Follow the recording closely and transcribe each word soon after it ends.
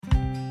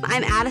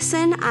I'm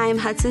Addison. I'm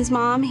Hudson's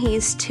mom.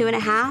 He's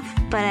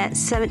 2.5, but at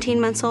 17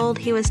 months old,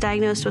 he was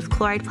diagnosed with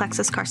choroid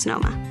plexus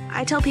carcinoma.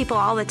 I tell people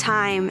all the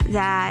time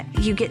that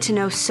you get to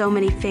know so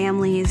many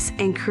families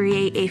and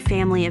create a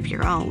family of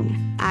your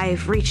own.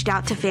 I've reached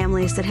out to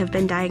families that have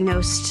been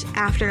diagnosed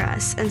after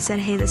us and said,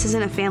 hey, this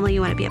isn't a family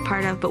you want to be a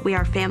part of, but we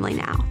are family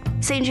now.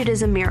 St. Jude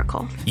is a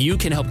miracle. You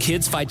can help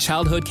kids fight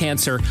childhood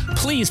cancer.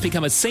 Please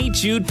become a St.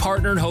 Jude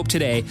Partner in Hope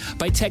today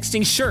by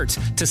texting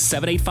SHIRT to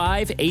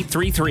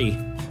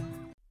 785-833.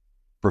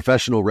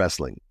 Professional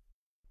wrestling,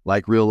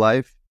 like real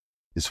life,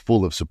 is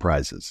full of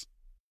surprises.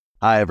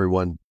 Hi,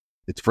 everyone.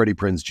 It's Freddie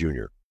Prinze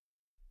Jr.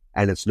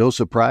 And it's no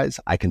surprise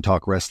I can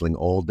talk wrestling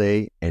all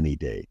day, any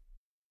day.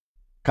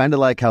 Kind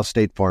of like how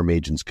State Farm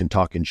agents can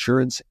talk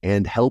insurance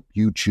and help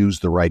you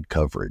choose the right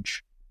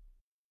coverage.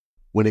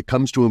 When it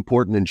comes to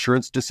important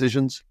insurance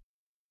decisions,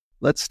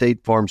 let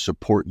State Farm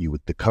support you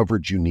with the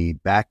coverage you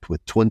need, backed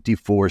with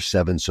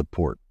 24/7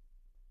 support.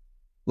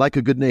 Like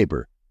a good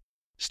neighbor,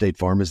 State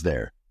Farm is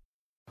there.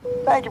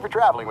 Thank you for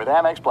traveling with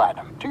Amex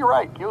Platinum. To your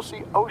right, you'll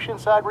see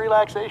oceanside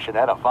relaxation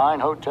at a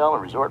fine hotel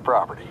and resort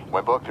property.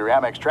 When booked through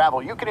Amex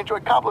Travel, you can enjoy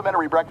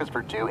complimentary breakfast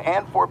for 2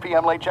 and 4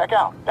 p.m. late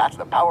checkout. That's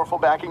the powerful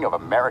backing of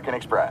American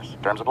Express.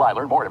 Terms apply.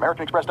 Learn more at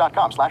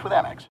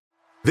americanexpress.com/withAmex.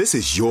 This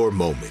is your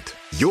moment,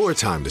 your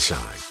time to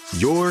shine,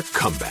 your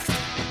comeback.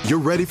 You're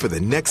ready for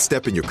the next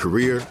step in your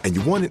career, and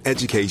you want an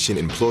education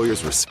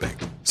employers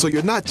respect. So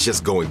you're not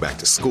just going back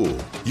to school,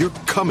 you're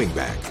coming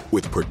back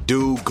with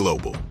Purdue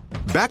Global.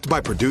 Backed by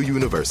Purdue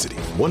University,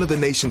 one of the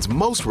nation's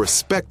most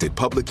respected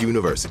public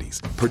universities,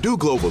 Purdue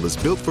Global is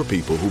built for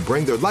people who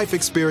bring their life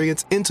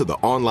experience into the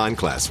online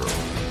classroom.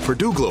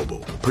 Purdue Global,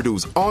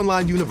 Purdue's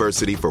online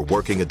university for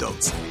working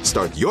adults.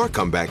 Start your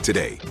comeback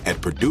today at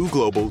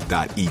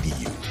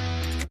purdueglobal.edu.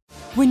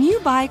 When you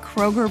buy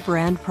Kroger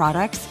brand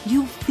products,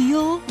 you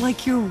feel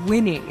like you're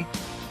winning.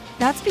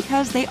 That's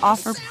because they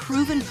offer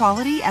proven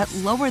quality at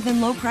lower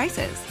than low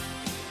prices.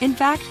 In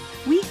fact,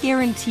 we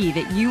guarantee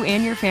that you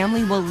and your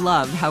family will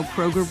love how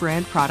Kroger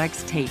brand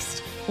products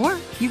taste, or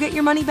you get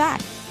your money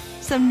back.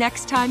 So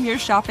next time you're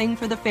shopping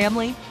for the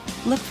family,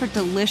 look for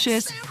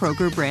delicious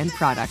Kroger brand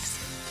products,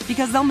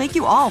 because they'll make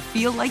you all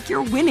feel like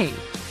you're winning.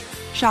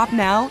 Shop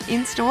now,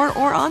 in-store,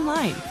 or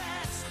online.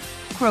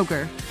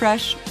 Kroger,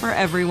 fresh for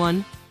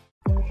everyone.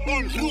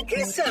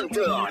 Enrique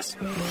Santos.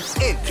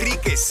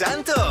 Enrique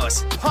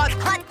Santos. Hot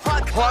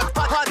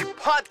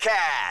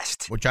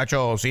Podcast.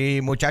 Muchachos y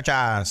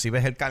muchachas, si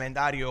ves el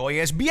calendario, hoy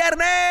es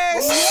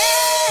viernes.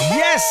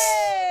 Yes.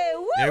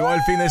 Llegó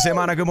el fin de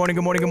semana. Good morning,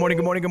 good morning, good morning,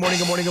 good morning, good morning,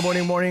 good morning, good morning,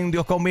 good morning.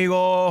 Dios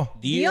conmigo.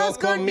 Dios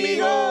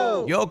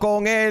conmigo. Yo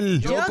con él.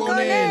 Yo con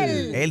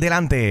él. Él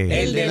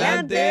delante. Él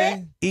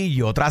delante. Y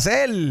yo tras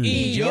él.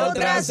 Y yo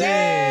tras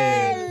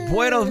él.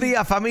 Buenos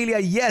días, familia.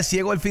 Yes,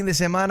 llegó el fin de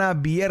semana.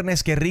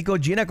 Viernes, qué rico.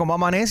 Gina, ¿cómo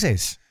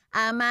amaneces?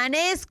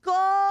 Amanezco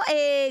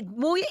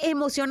muy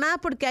emocionada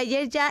porque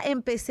ayer ya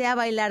empecé a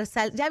bailar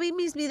salsa. Ya vi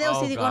mis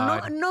videos y digo,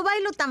 no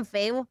bailo tan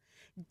feo.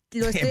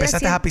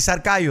 Empezaste a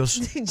pisar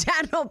callos. Ya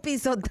no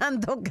piso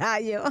tanto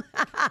callo.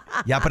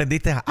 Ya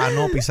aprendiste a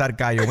no pisar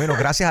callo. Bueno,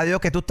 gracias a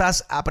Dios que tú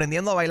estás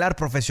aprendiendo a bailar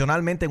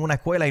profesionalmente en una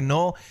escuela y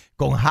no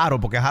con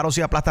Harold, porque Harold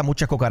sí aplasta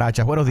muchas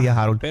cucarachas. Buenos días,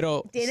 Harold.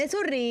 Pero tiene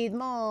su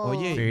ritmo.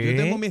 Oye, ¿sí?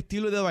 Yo tengo mi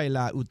estilo de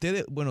bailar.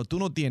 Ustedes, bueno, tú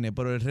no tienes,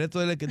 pero el resto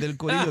del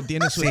corillo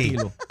tiene su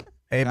estilo.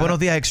 Buenos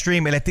días,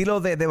 Extreme. El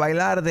estilo de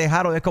bailar de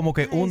Harold es como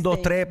que 1,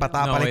 2, 3,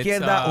 patada para la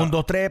izquierda, 1,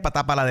 2, 3,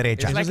 patada para la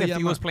derecha. It's like if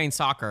he was playing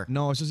soccer.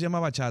 No, eso se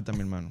llama bachata, mi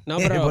hermano. No,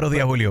 pero, buenos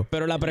días, Julio.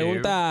 Pero la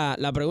pregunta,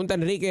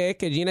 Enrique, es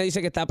que Gina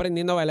dice que está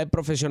aprendiendo a bailar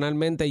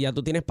profesionalmente. ¿Ya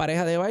tú tienes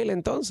pareja de baile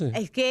entonces?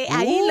 Es que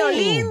ahí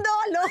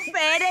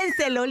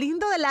espérense, lo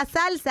lindo de la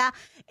salsa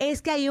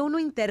es que ahí uno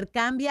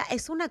intercambia,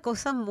 es una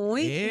cosa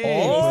muy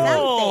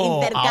interesante.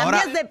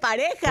 Intercambias ahora, de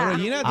pareja.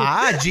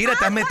 Gina,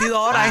 te has metido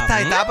ahora a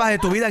estas etapas de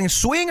tu vida en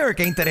swinger.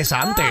 ¡Qué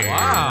interesante!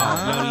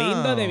 Wow. Lo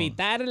lindo de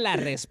evitar la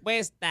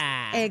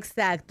respuesta.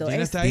 Exacto.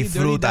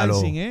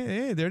 Disfrútalo.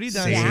 Dirty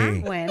dancing. Ya,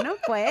 bueno,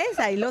 pues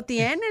ahí lo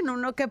tienen,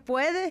 uno que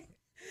puede.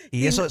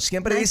 Y eso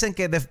siempre dicen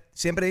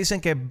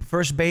que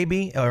first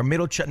baby or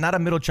not a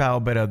middle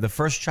child, but the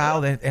first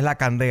child es la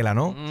candela,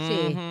 ¿no?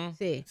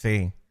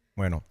 Sí.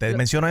 Bueno, te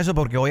menciono eso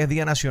porque hoy es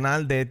Día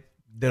Nacional de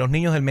los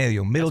niños del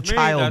medio, Middle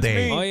Child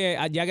Day. Oye,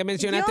 ya que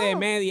mencionaste de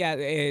media,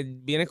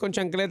 ¿vienes con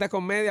chancletas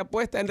con media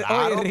puesta?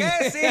 ¡Claro que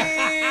sí!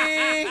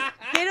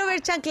 Quiero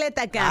ver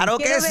chancleta acá. ¡Claro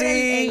que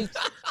sí!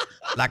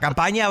 La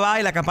campaña va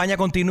y la campaña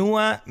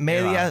continúa.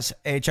 Medias,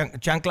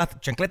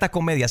 chancletas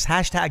con medias.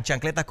 Hashtag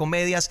chancletas con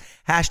medias.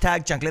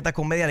 Hashtag chancletas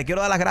con medias. Le quiero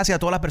dar las gracias a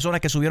todas las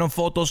personas que subieron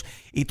fotos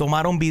y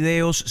tomaron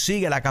videos.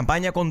 Sigue, la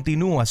campaña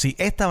continúa. Si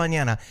esta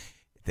mañana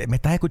me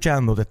estás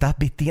escuchando, te estás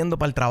vistiendo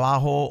para el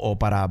trabajo o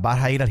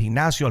vas a ir al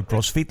gimnasio, al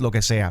CrossFit, lo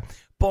que sea,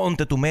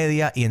 ponte tu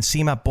media y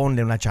encima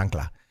ponle una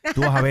chancla.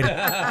 Tú vas a ver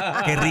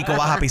qué rico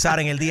vas a pisar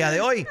en el día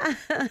de hoy.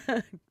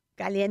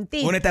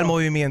 Calientito. Únete al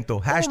movimiento.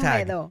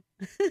 Hashtag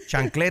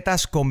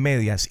chancletas con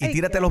medias. Y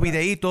tírate los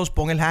videitos,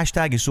 pon el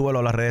hashtag y súbelo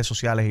a las redes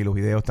sociales y los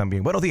videos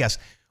también. Buenos días.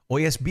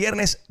 Hoy es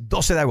viernes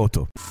 12 de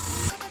agosto.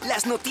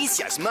 las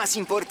noticias más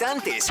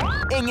importantes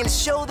en el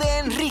show de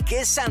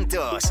Enrique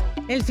Santos.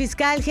 El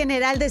fiscal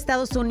general de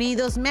Estados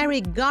Unidos,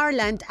 Merrick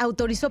Garland,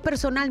 autorizó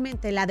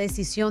personalmente la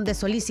decisión de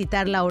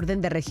solicitar la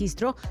orden de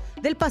registro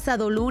del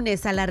pasado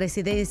lunes a la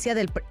residencia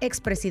del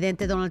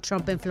expresidente Donald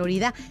Trump en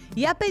Florida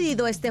y ha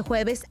pedido este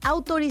jueves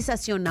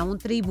autorización a un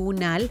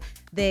tribunal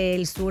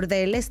del sur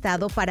del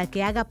estado para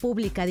que haga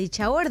pública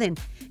dicha orden.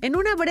 En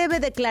una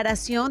breve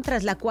declaración,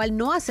 tras la cual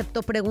no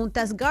aceptó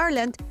preguntas,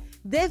 Garland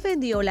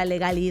defendió la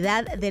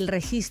legalidad del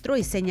registro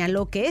y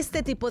señaló que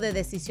este tipo de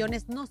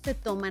decisiones no se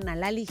toman a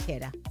la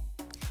ligera.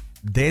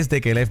 Desde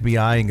que el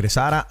FBI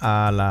ingresara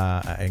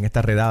en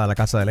esta redada a la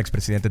casa del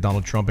expresidente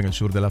Donald Trump en el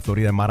sur de la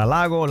Florida, en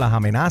Mar-a-Lago, las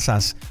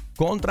amenazas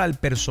contra el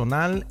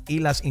personal y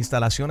las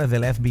instalaciones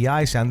del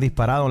FBI se han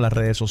disparado en las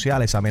redes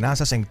sociales.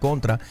 Amenazas en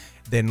contra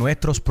de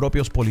nuestros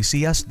propios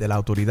policías, de la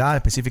autoridad,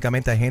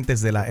 específicamente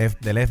agentes del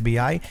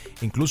FBI,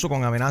 incluso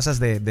con amenazas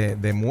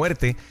de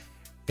muerte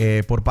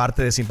por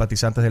parte de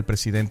simpatizantes del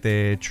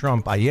presidente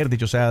Trump. Ayer,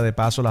 dicho sea de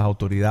paso, las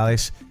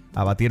autoridades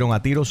abatieron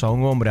a tiros a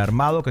un hombre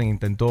armado que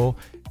intentó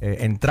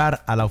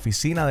entrar a la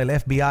oficina del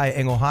FBI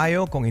en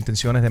Ohio con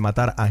intenciones de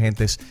matar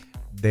agentes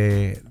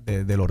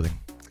del orden.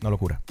 Una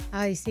locura.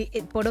 Ay, sí.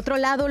 Por otro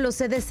lado, los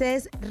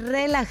CDCs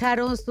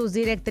relajaron sus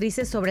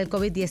directrices sobre el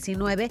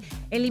COVID-19,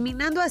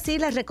 eliminando así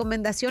las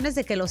recomendaciones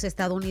de que los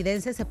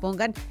estadounidenses se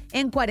pongan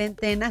en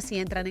cuarentena si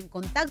entran en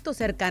contacto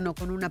cercano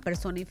con una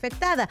persona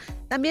infectada.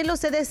 También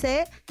los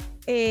CDC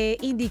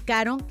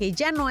indicaron que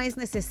ya no es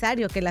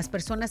necesario que las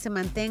personas se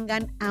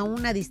mantengan a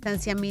una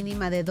distancia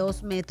mínima de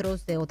 2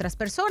 metros de otras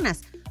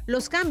personas.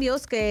 Los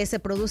cambios, que se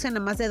producen a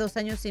más de 2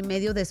 años y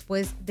medio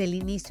después del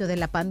inicio de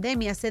la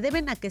pandemia, se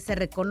deben a que se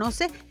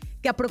reconoce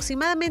que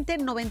aproximadamente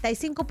el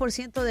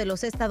 95% de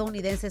los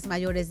estadounidenses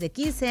mayores de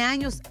 15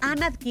 años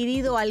han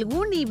adquirido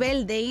algún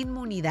nivel de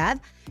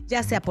inmunidad,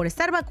 ya sea por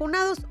estar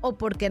vacunados o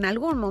porque en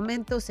algún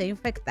momento se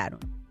infectaron.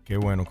 Qué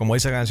bueno, como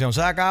dice la canción,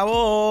 se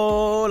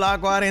acabó la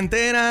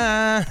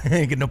cuarentena,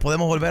 que nos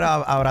podemos volver a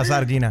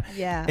abrazar, Gina.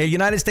 Yeah. El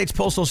United States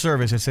Postal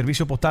Service, el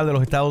servicio postal de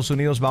los Estados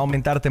Unidos, va a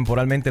aumentar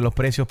temporalmente los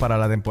precios para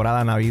la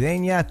temporada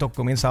navideña. Esto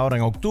comienza ahora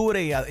en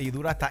octubre y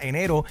dura hasta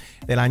enero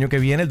del año que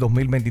viene, el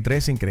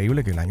 2023.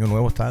 Increíble que el año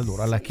nuevo está al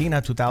durar la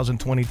esquina,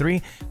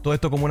 2023. Todo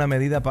esto como una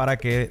medida para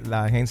que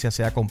la agencia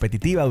sea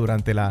competitiva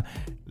durante la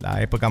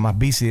época más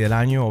busy del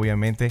año,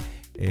 obviamente.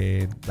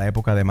 La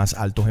época de más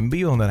altos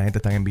envíos, donde la gente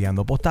está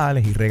enviando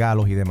postales y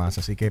regalos y demás.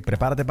 Así que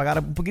prepárate a pagar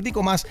un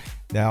poquitico más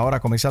de ahora,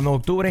 comenzando en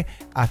octubre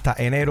hasta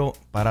enero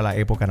para la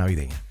época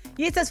navideña.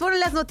 Y estas fueron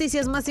las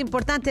noticias más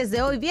importantes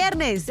de hoy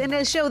viernes en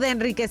el show de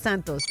Enrique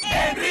Santos.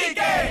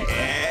 ¡Enrique!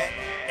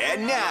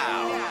 And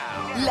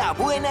now, la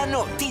buena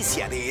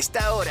noticia de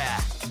esta hora.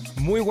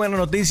 Muy buena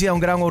noticia, un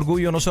gran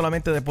orgullo no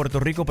solamente de Puerto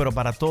Rico, pero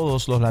para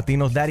todos los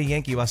latinos. Daddy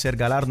Yankee va a ser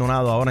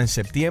galardonado ahora en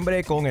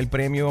septiembre con el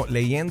premio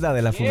Leyenda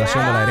de la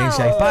Fundación de la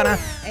Herencia Hispana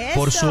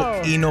por su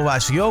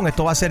innovación.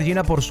 Esto va a ser,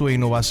 Gina, por su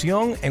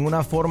innovación en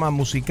una forma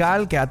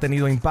musical que ha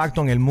tenido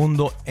impacto en el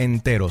mundo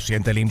entero.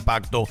 Siente el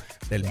impacto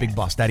del Big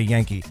Boss, Daddy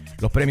Yankee.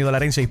 Los premios de la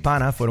Herencia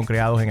Hispana fueron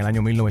creados en el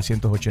año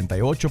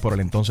 1988 por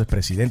el entonces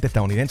presidente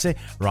estadounidense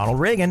Ronald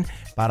Reagan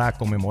para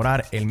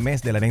conmemorar el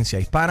mes de la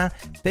herencia hispana.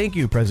 Thank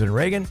you, President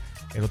Reagan.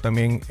 Eso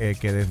también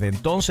que desde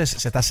entonces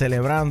se está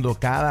celebrando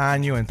cada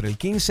año entre el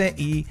 15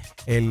 y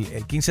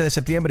el 15 de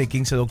septiembre y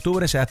 15 de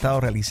octubre. Se ha estado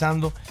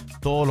realizando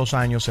todos los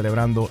años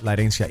celebrando la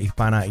herencia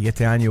hispana, y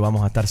este año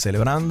vamos a estar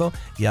celebrando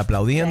y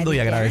aplaudiendo y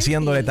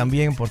agradeciéndole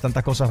también por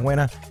tantas cosas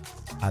buenas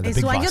a Es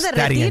su año de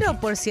retiro,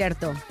 por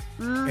cierto.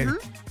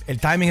 El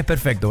timing es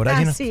perfecto, ¿verdad,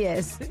 Gina? Así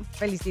es.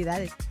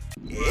 Felicidades.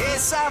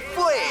 Esa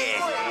fue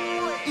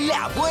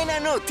la buena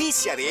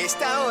noticia de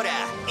esta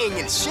hora en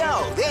el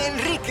show de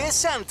Enrique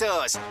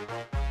Santos.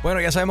 Bueno,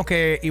 ya sabemos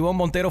que Ivonne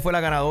Montero fue la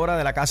ganadora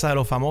de La Casa de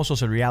los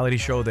Famosos, el reality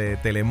show de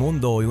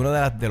Telemundo, y uno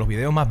de los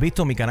videos más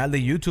vistos en mi canal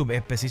de YouTube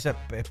es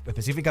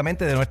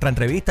específicamente de nuestra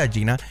entrevista,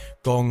 Gina,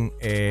 con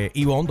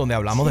Ivonne, donde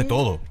hablamos de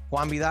todo.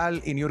 Juan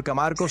Vidal y Niurka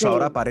Marcos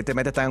ahora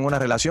aparentemente están en una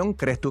relación.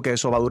 ¿Crees tú que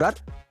eso va a durar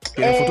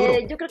en el futuro?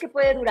 Yo creo que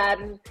puede durar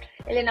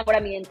el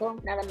enamoramiento,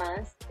 nada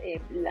más.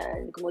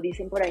 Como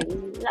dicen por ahí,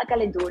 la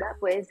calentura,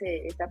 pues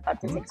esa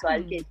parte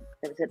sexual que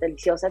es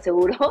deliciosa,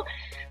 seguro.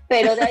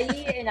 Pero de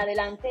ahí en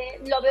adelante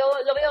no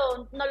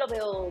lo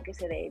veo que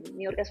se dé.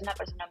 Niurka es una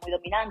persona muy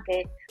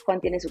dominante,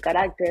 Juan tiene su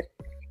carácter.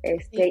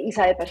 Y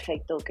sabe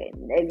perfecto que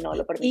él no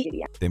lo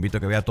permitiría. Te invito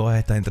a que veas todas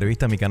estas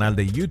entrevistas en mi canal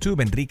de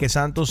YouTube, Enrique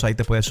Santos. Ahí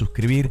te puedes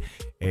suscribir,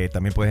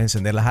 también puedes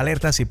encender las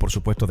alertas y por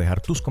supuesto dejar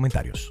tus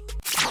comentarios.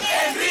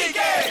 ¡Enrique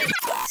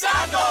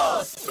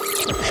Santos!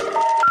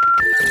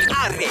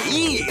 A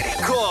reír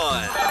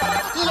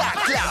con La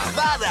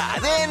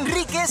Clavada de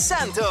Enrique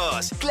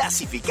Santos,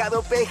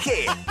 clasificado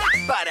PG,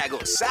 para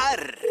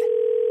gozar.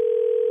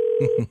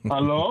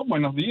 Aló,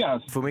 buenos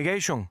días.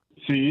 Fumigation.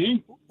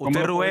 Sí.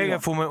 ¿Usted es Rubén, el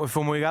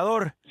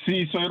fumigador?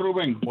 Sí, soy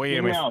Rubén.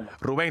 Oye,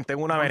 Rubén,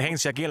 tengo una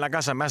emergencia aquí en la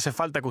casa. Me hace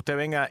falta que usted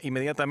venga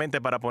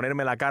inmediatamente para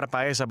ponerme la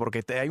carpa esa,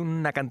 porque hay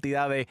una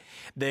cantidad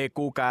de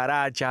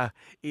cucarachas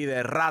y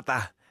de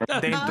ratas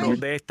dentro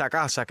de esta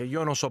casa que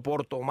yo no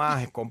soporto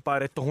más,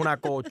 compadre. Esto es una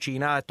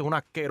cochinada, esto es una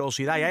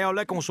asquerosidad. Y ahí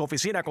hablé con su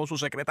oficina, con su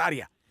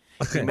secretaria.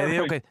 Y me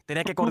dijo que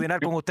tenía que coordinar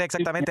con usted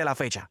exactamente la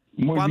fecha.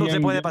 Muy ¿Cuándo bien,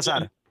 se puede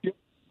pasar?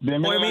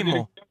 Deme Hoy la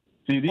mismo.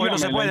 Sí, Hoy no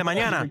se dígame, puede,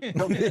 mañana.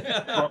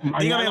 Mañana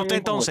Dígame usted mismo.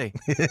 entonces.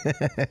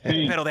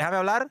 Sí. Pero déjame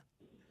hablar.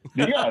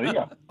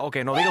 Diga. Ok,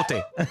 no diga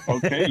usted.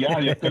 Ok,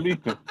 ya estoy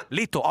listo.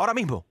 Listo, ahora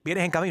mismo.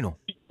 Vienes en camino.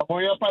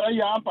 Voy a para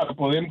allá para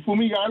poder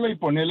fumigarlo y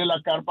ponerle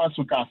la carpa a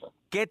su casa.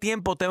 ¿Qué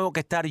tiempo tengo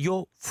que estar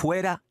yo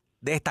fuera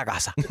de esta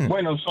casa?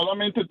 Bueno,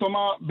 solamente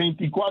toma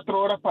 24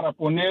 horas para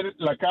poner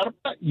la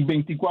carpa y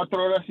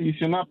 24 horas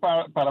adicional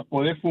para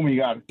poder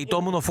fumigar. Y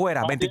todo el mundo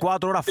fuera,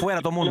 24 horas fuera,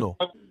 todo el mundo.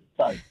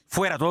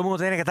 Fuera, todo el mundo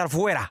tiene que estar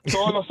fuera.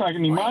 Todos los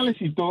animales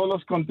y todos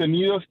los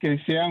contenidos que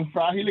sean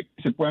frágiles,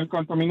 que se puedan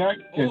contaminar,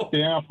 que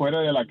estén afuera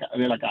de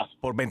la casa.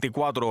 Por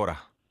 24 horas.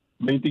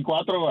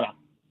 24 horas.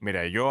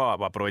 Mira, yo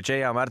aproveché de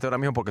llamarte ahora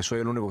mismo porque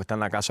soy el único que está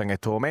en la casa en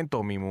este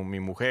momento. Mi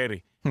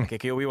mujer, que es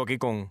que yo vivo aquí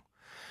con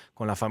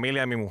la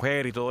familia de mi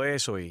mujer y todo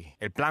eso. Y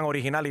el plan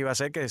original iba a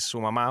ser que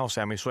su mamá, o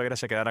sea, mi suegra,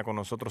 se quedara con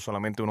nosotros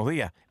solamente unos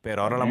días.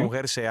 Pero ahora la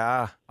mujer se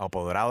ha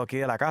apoderado aquí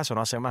de la casa.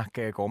 No hace más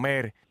que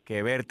comer,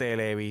 que ver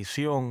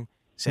televisión,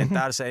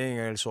 sentarse ahí en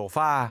el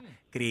sofá,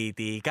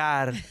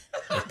 criticar,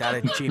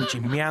 estar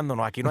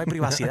chismeándonos. Aquí no hay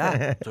privacidad.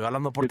 Estoy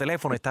hablando por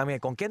teléfono. Está bien.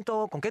 ¿Con quién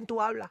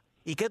tú hablas?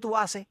 ¿Y qué tú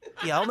haces?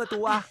 ¿Y a dónde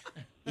tú vas?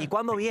 ¿Y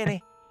cuándo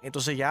vienes?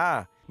 Entonces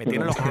ya me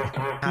tiene los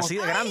así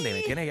de grande.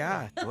 Me tiene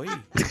ya.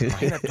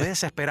 Imagínate, estoy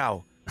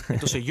desesperado.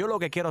 Entonces yo lo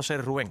que quiero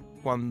hacer, Rubén,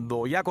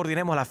 cuando ya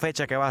coordinemos la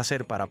fecha que va a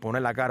hacer para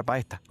poner la carpa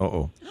esta,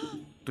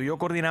 tú y yo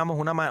coordinamos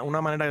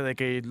una manera de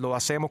que lo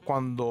hacemos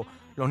cuando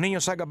los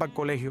niños salgan para el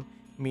colegio,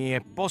 mi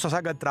esposa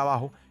salga del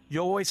trabajo,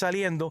 yo voy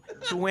saliendo,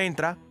 tú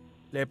entras,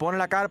 le pones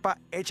la carpa,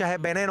 echas el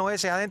veneno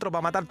ese adentro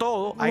para matar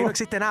todo, ahí no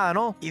existe nada,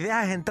 ¿no? Y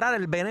dejas entrar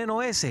el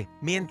veneno ese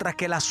mientras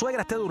que la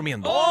suegra esté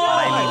durmiendo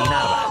para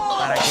eliminarla,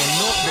 para que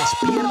no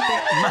despierte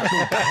más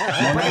nunca.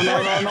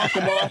 No,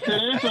 ¿cómo va a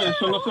hacer eso?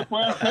 Eso no se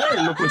puede hacer.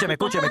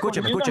 Escúchame.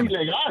 Es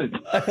ilegal.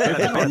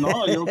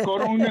 No, yo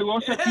corro un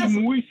negocio aquí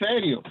muy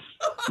serio.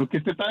 Lo que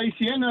usted está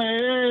diciendo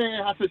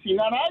es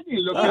asesinar a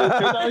alguien, lo que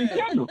usted está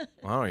diciendo.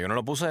 Bueno, yo no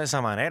lo puse de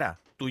esa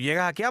manera. Tú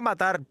llegas aquí a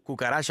matar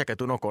cucarachas que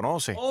tú no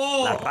conoces.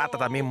 Las ratas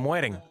también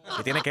mueren.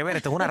 ¿Qué tiene que ver?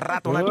 Esto es una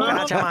rata, una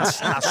cucaracha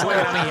más. La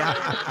suegra mía.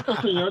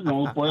 Señor,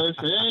 no puede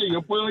ser.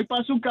 Yo puedo ir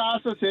para su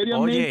casa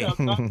seriamente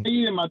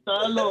y de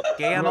matarlo.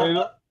 Que ella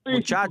no.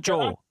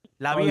 Muchacho,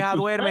 la vieja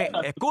duerme.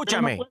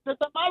 Escúchame.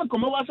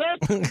 ¿Cómo va a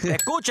ser?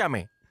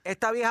 Escúchame.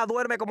 Esta vieja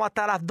duerme como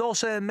hasta las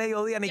 12 del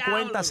mediodía, ni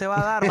cuenta se va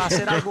a dar, va a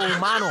ser algo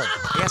humano.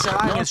 Ella se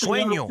va en el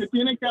sueño. Usted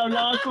tiene que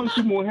hablar con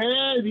su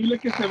mujer, dile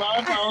que se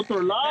vaya para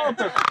otro lado.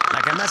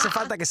 La que me hace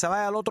falta que se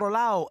vaya al otro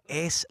lado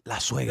es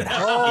la suegra.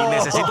 Y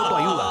necesito tu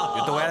ayuda.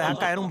 Yo te voy a dejar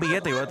caer un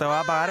billete y yo te voy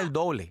a pagar el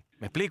doble.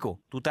 ¿Me explico?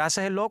 Tú te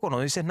haces el loco,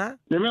 no dices nada.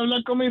 Déjeme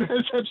hablar con mi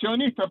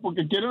recepcionista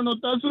porque quiero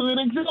anotar su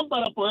dirección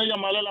para poder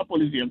llamarle a la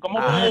policía. ¿Cómo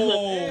puede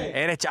ser?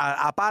 Eres,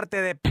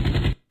 aparte de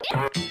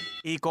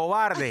y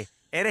cobarde,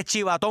 eres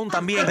chivatón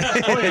también.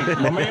 Oye,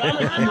 no me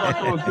llames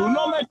chivatón, tú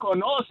no me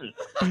conoces.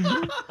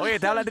 Oye,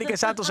 te habla Enrique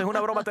Santos en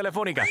una broma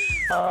telefónica.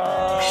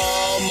 Oh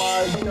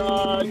my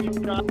God, you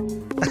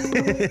guys.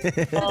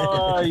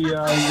 Ay.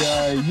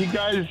 You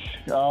guys,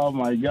 oh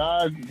my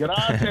God.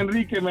 Gracias,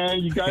 Enrique, man.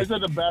 You guys are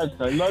the best.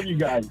 I love you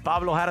guys.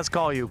 Pablo had us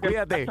call you.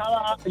 Cuídate.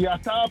 Ya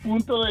estaba a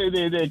punto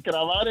de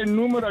grabar el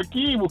número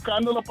aquí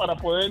buscándolo para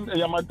poder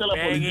llamarte a la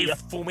policía.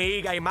 Y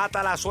fumiga y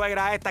mata a la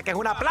suegra esta que es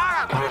una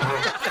plaga.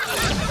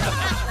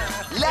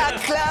 La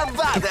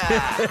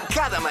Clavada.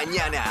 Cada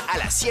mañana a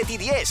las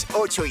 7:10,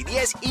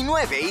 8:10 y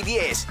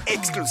 9:10.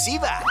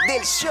 Exclusiva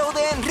del show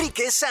de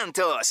Enrique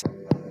Santos.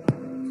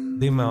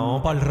 Dime,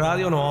 ¿vamos para el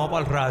radio o no vamos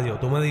para el radio?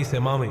 Tú me dices,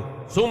 mami.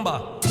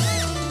 ¡Zumba!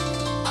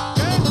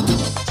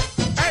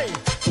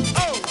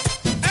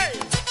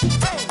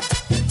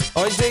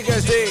 Hoy sí que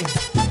sí.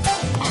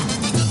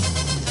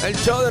 El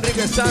show de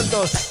Enrique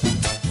Santos.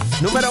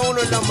 Número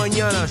 1 en las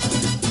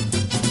mañanas.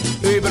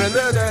 Y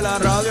prendete la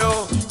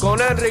radio con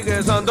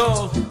Enrique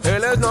Santos.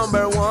 Él es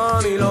number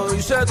one y lo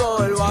dice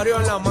todo el barrio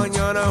en la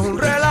mañana. Es un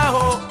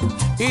relajo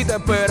y te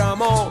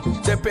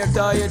esperamos.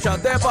 Despierta y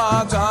échate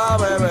pa' acá,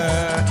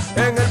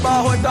 bebé. En el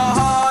bajo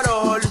está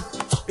Harold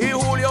y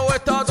Julio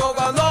está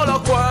tocando los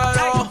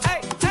cueros.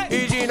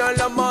 Y Gina en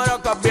las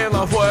maracas bien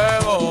a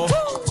fuego.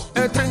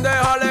 El tren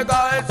déjale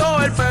caer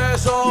todo el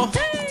peso.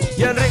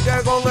 Y Enrique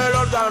con el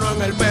órgano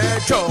en el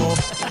pecho.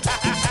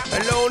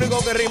 Es lo único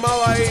que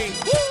rimaba ahí.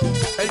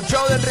 El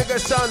show de Enrique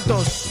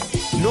Santos,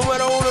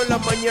 número 1 en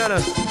las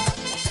mañanas.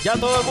 Ya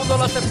todo el mundo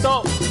lo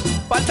aceptó.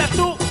 ¡Faltas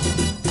tú!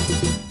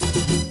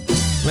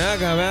 Ven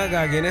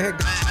acá. ¿Quién es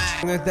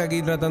el este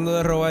aquí tratando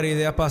de robar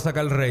ideas para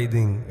sacar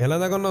rating? ¿Él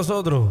anda con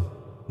nosotros?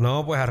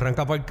 No, pues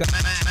arranca para el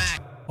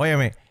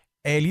Óyeme,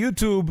 el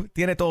YouTube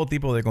tiene todo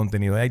tipo de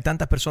contenido. Hay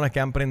tantas personas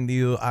que han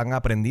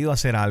aprendido a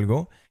hacer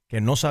algo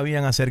que no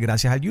sabían hacer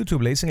gracias al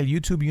YouTube. Le dicen el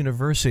YouTube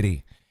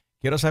University.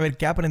 Quiero saber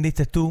qué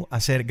aprendiste tú a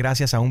hacer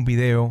gracias a un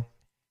video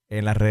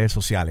en las redes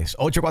sociales.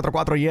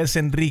 844 Yes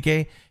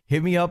Enrique.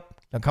 Hit me up.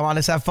 Come on,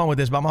 let's have fun with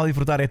this. Vamos a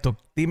disfrutar esto.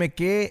 Dime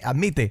qué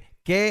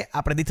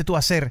aprendiste tú a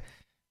hacer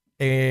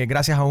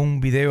gracias a un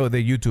video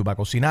de YouTube, a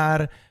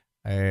cocinar,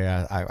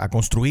 a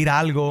construir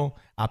algo,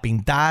 a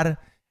pintar.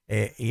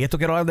 Y esto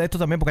quiero hablar de esto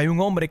también porque hay un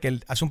hombre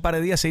que hace un par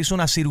de días se hizo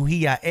una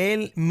cirugía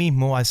él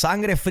mismo a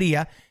sangre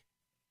fría.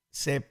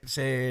 Se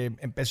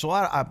empezó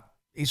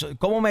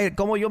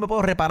 ¿cómo yo me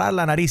puedo reparar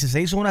la nariz?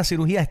 Se hizo una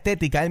cirugía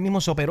estética, él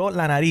mismo se operó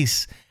la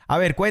nariz. A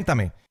ver,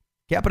 cuéntame,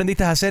 ¿qué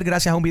aprendiste a hacer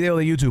gracias a un video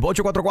de YouTube?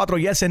 844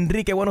 Yes,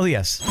 Enrique, buenos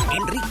días.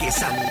 Enrique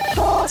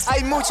Santos.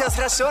 Hay muchas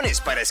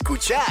razones para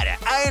escuchar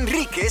a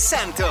Enrique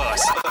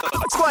Santos.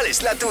 ¿Cuál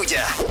es la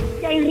tuya?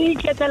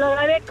 Enrique, te lo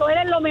agradezco,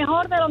 eres lo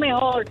mejor de lo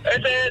mejor. Ese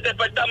es el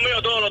despertar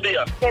mío todos los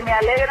días. Que me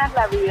alegras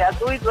la vida,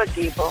 tú y tu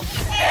equipo.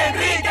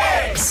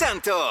 Enrique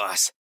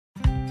Santos.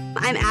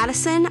 I'm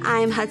Addison.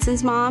 I'm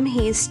Hudson's mom.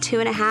 He's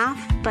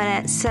 2.5, but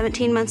at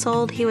 17 months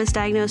old, he was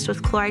diagnosed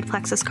with chloroid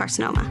plexus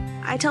carcinoma.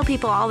 I tell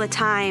people all the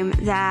time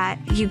that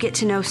you get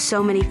to know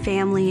so many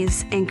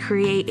families and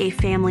create a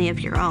family of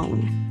your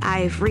own.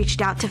 I've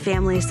reached out to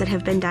families that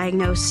have been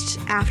diagnosed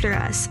after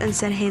us and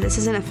said, hey, this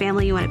isn't a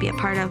family you want to be a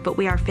part of, but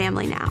we are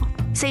family now.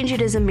 St.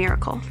 Jude is a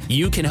miracle.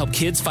 You can help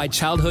kids fight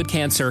childhood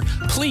cancer.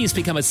 Please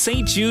become a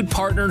St. Jude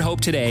Partner in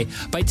Hope today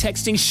by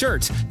texting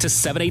SHIRT to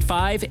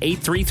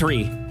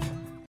 785-833.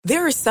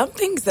 There are some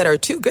things that are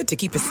too good to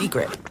keep a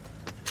secret.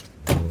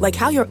 Like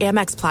how your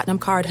Amex Platinum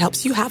card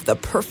helps you have the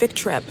perfect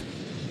trip.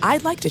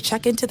 I'd like to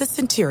check into the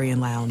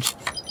Centurion Lounge.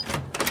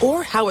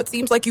 Or how it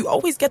seems like you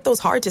always get those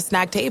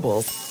hard-to-snag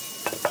tables.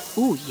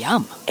 Ooh,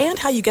 yum. And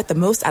how you get the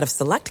most out of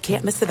select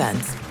can't-miss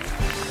events.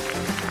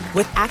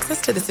 With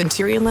access to the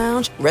Centurion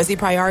Lounge, Resi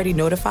Priority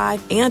Notified,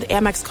 and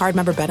Amex card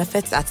member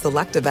benefits at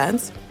select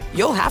events,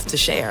 you'll have to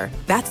share.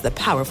 That's the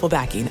powerful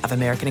backing of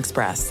American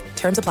Express.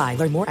 Terms apply.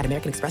 Learn more at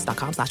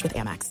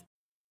americanexpress.com/withAmex.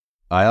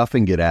 I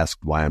often get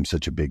asked why I'm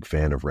such a big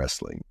fan of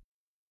wrestling.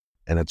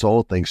 And it's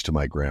all thanks to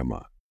my grandma.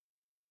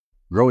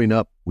 Growing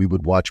up, we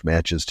would watch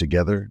matches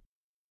together,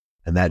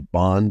 and that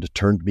bond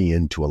turned me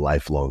into a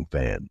lifelong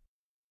fan.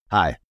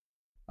 Hi,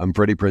 I'm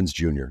Freddie Prinze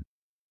Jr.,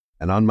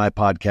 and on my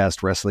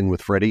podcast, Wrestling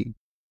with Freddie,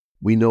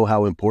 we know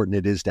how important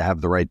it is to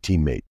have the right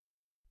teammate,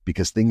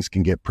 because things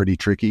can get pretty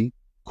tricky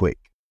quick.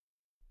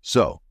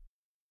 So,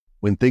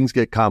 when things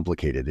get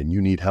complicated and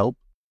you need help,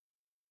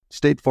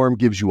 State Farm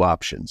gives you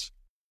options.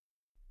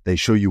 They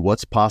show you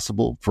what's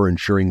possible for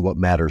ensuring what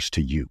matters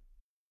to you.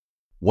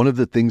 One of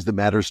the things that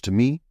matters to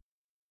me,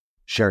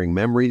 sharing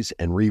memories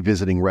and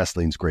revisiting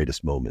wrestling's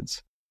greatest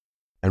moments.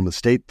 And with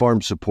State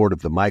Farm's support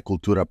of the My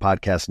Cultura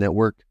Podcast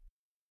Network,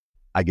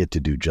 I get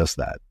to do just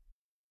that.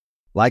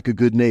 Like a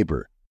good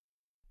neighbor,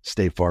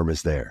 State Farm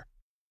is there.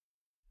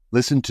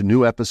 Listen to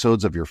new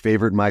episodes of your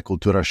favorite My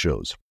Cultura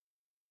shows,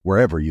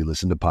 wherever you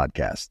listen to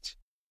podcasts.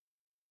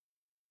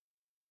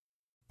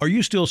 Are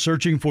you still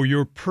searching for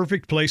your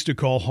perfect place to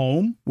call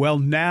home? Well,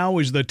 now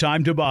is the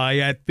time to buy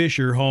at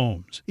Fisher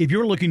Homes. If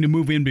you're looking to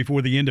move in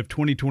before the end of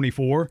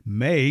 2024,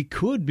 May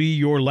could be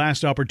your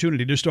last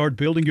opportunity to start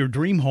building your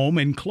dream home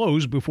and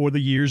close before the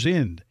year's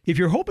end. If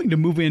you're hoping to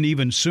move in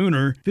even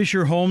sooner,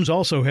 Fisher Homes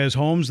also has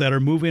homes that are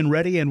move-in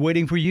ready and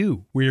waiting for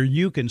you, where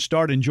you can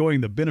start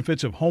enjoying the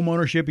benefits of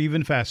homeownership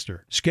even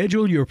faster.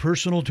 Schedule your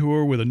personal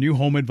tour with a new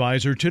home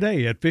advisor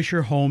today at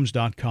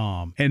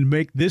FisherHomes.com and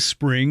make this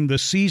spring the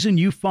season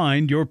you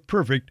find your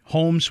perfect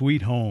home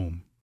sweet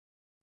home.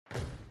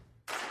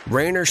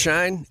 Rain or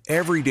shine,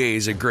 every day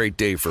is a great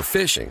day for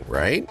fishing,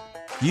 right?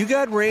 You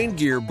got rain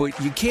gear, but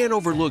you can't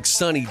overlook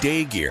sunny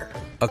day gear.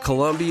 A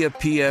Columbia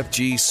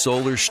PFG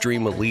Solar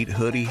Stream Elite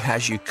hoodie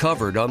has you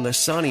covered on the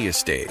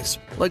sunniest days.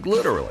 Like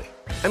literally.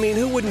 I mean,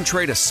 who wouldn't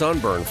trade a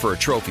sunburn for a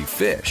trophy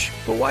fish?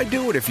 But why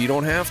do it if you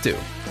don't have to?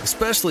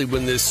 Especially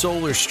when this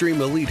Solar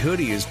Stream Elite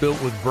hoodie is built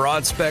with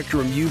broad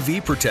spectrum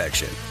UV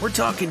protection. We're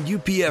talking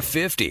UPF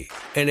 50,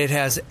 and it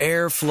has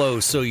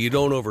airflow so you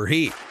don't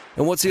overheat.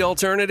 And what's the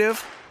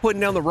alternative?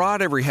 Putting down the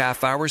rod every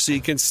half hour so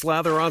you can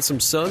slather on some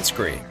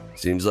sunscreen.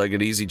 Seems like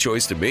an easy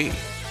choice to me.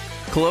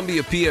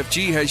 Columbia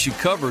PFG has you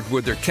covered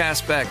with their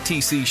Castback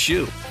TC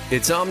shoe.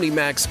 Its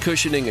OmniMax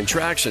cushioning and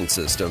traction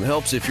system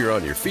helps if you're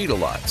on your feet a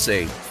lot,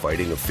 say,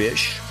 fighting a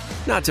fish.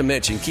 Not to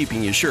mention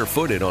keeping you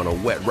sure-footed on a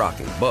wet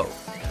rocking boat.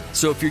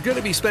 So if you're going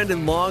to be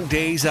spending long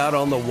days out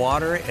on the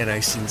water, and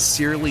I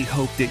sincerely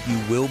hope that you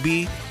will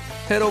be,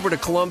 head over to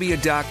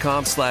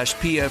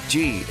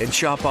Columbia.com/PFG and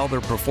shop all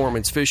their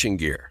performance fishing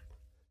gear.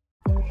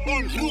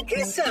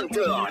 Enrique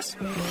Santos.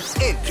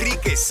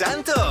 Enrique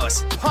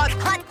Santos.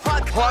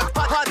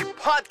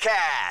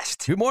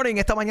 Podcast. Good morning.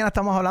 Esta mañana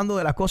estamos hablando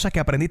de las cosas que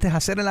aprendiste a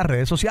hacer en las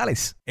redes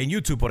sociales. En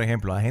YouTube, por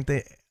ejemplo, la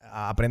gente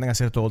aprende a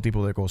hacer todo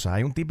tipo de cosas.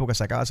 Hay un tipo que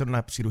se acaba de hacer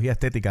una cirugía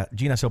estética.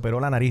 Gina se operó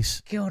la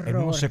nariz. ¡Qué horror! Él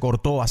mismo se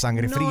cortó a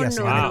sangre fría,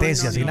 sin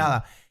anestesia, sin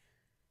nada.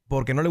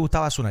 Porque no le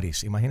gustaba su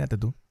nariz. Imagínate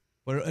tú.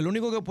 Pero el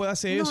único que puede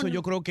hacer eso,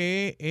 yo creo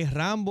que es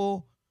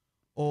Rambo.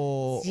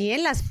 O sí,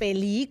 en las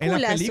películas.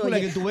 En las películas,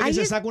 oye, que tú ves que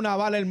se saca una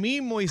bala él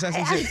mismo y se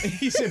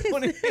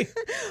pone...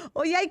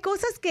 Oye, hay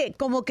cosas que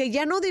como que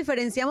ya no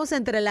diferenciamos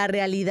entre la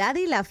realidad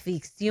y la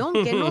ficción.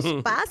 ¿Qué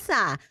nos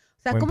pasa? O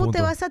O sea, Buen ¿cómo te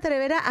punto. vas a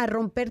atrever a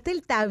romperte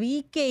el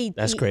tabique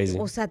That's crazy.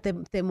 o sea,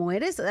 te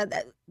mueres?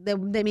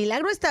 De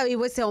milagro está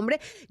vivo ese hombre.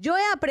 Yo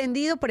he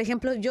aprendido, por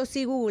ejemplo, yo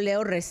sí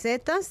googleo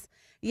recetas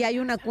y hay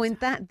una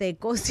cuenta de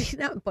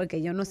cocina,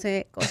 porque yo no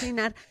sé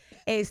cocinar,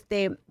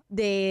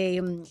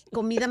 de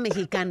comida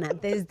mexicana,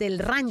 desde el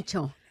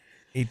rancho.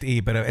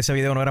 Pero ese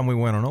video no era muy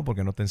bueno, ¿no?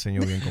 Porque no te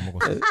enseñó bien cómo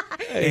cocinar.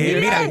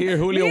 Mira,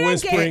 Julio miren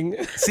Whispering.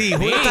 Sí,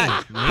 Julio,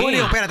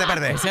 Julio,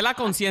 espérate. Esa es la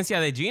conciencia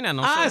de Gina,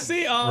 ¿no?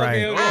 Sí,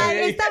 Right. ok.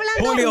 Está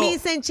hablando Julio.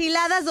 mis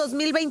enchiladas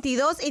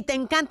 2022 y te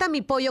encanta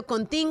mi pollo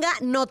con tinga,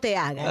 no te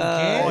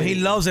hagas. Oh, he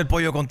loves el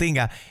pollo con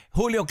tinga.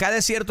 Julio, ¿qué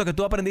es cierto que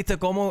tú aprendiste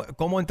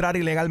cómo entrar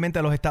ilegalmente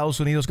a los Estados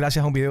Unidos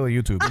gracias a un video de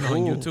YouTube? No,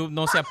 en YouTube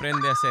no se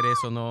aprende a hacer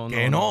eso. No,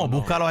 No,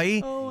 búscalo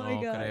ahí. Oh my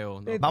No God. creo.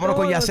 No. De Vámonos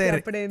con todo Yacer. se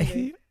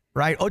aprende.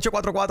 Right,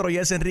 844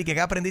 Yes Enrique.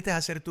 ¿Qué aprendiste a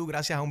hacer tú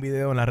gracias a un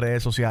video en las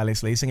redes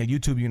sociales? Le dicen el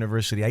YouTube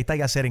University. Ahí está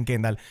Yacer en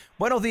Kendall.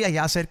 Buenos días,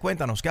 Yacer.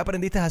 Cuéntanos, ¿qué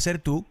aprendiste a hacer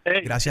tú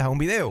gracias a un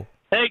video?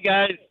 Hey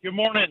guys, good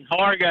morning.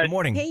 How are you guys? Good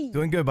morning. Hey.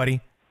 Doing good,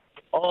 buddy.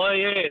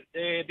 Oye,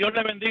 Dios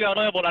le bendiga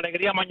a por la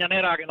alegría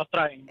mañanera que nos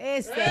traen.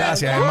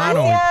 Gracias,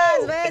 hermano.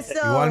 Gracias,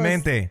 besos.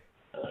 Igualmente.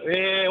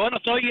 Bueno,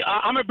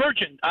 I'm a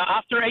virgin.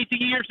 After 18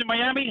 years in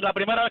Miami, la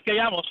primera vez que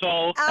llamo, so...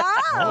 Oh,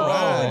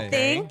 Right.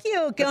 thank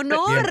you. Qué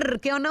honor,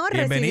 qué honor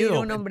Bienvenido.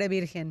 recibir un hombre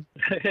virgen.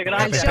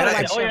 Gracias. Al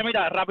gracias. show. Oye,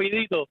 mira,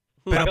 rapidito.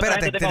 Pero para que otra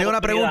espérate, gente te tenga tengo una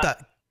oportunidad.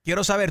 pregunta.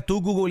 Quiero saber,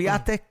 ¿tú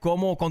googleaste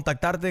cómo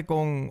contactarte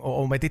con,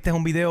 o metiste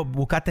un video,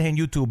 buscaste en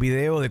YouTube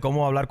video de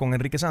cómo hablar con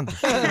Enrique Santos?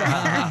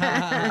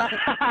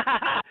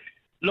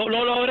 Lo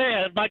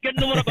logré, marqué el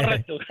número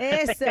correcto.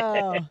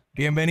 Eso.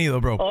 Bienvenido,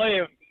 bro.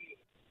 Oye,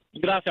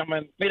 gracias,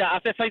 man. Mira,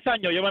 hace 6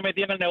 años yo me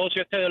metí en el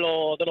negocio de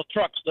los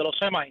trucks, de los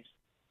semis.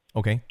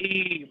 Ok.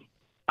 Y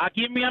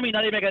aquí en Miami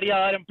nadie me quería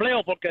dar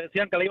empleo porque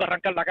decían que le iba a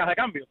arrancar la caja de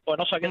cambio. Pues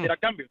no sabía tirar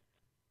cambio.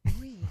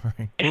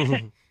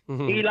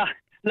 Y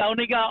la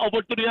única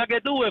oportunidad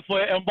que tuve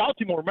fue en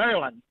Baltimore,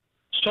 Maryland.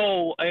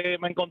 So,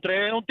 me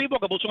encontré un tipo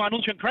que puso un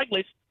anuncio en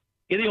Craigslist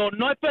y dijo,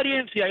 no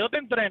experiencia, yo te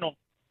entreno.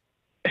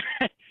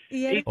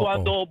 Y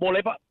cuando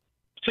volé para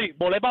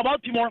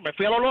Baltimore, me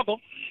fui a lo loco.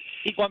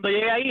 Y cuando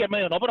llegué ahí, él me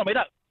dijo, no, pero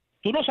mira,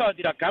 tú no sabes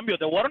tirar cambio,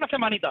 te voy a dar una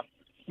semanita.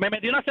 Me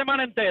metí una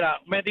semana entera,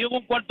 metí en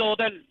un cuarto de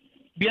hotel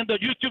viendo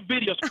YouTube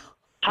videos.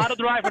 How to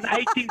drive an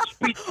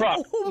 18-speed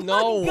truck.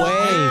 No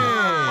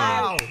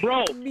way.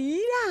 Bro,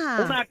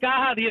 Mira. una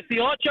caja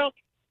 18,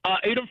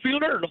 Aiden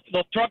Fielder,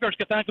 los truckers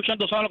que están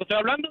escuchando saben lo que estoy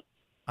hablando.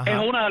 Ajá.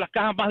 Es una de las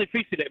cajas más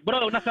difíciles.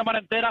 Bro, una semana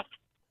entera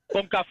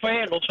con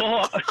café, los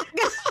ojos.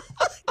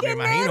 Me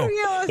imagino.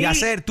 nervios! Y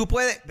hacer, tú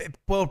puedes,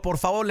 por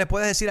favor, le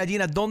puedes decir a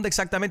Gina dónde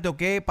exactamente o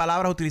qué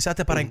palabras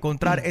utilizaste para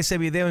encontrar ese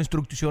video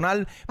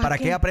instruccional para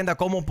que aprenda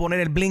cómo poner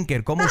el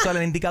blinker, cómo usar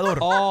el indicador.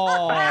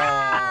 Oh.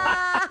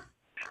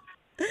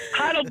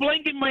 How to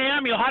blink in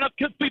Miami or how to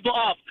cut people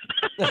off.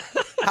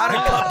 How to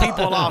cut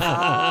people off.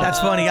 That's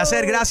funny.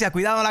 Yacer, gracias.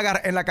 Cuidado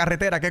en la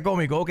carretera. Qué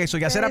cómico. Ok, so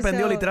Yacer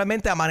aprendió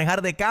literalmente a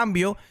manejar de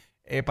cambio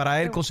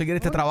para él conseguir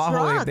este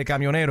trabajo de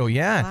camionero.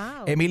 Ya.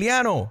 Wow.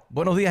 Emiliano.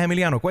 Buenos días,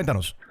 Emiliano.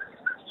 Cuéntanos.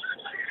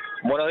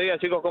 Buenos días,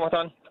 chicos. ¿Cómo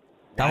están?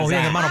 Estamos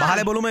bien, hermano.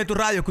 Bájale el volumen de tu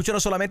radio.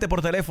 Escúchanos solamente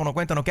por teléfono.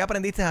 Cuéntanos, ¿qué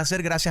aprendiste a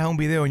hacer gracias a un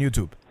video en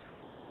YouTube?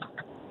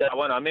 Ya,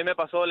 bueno, a mí me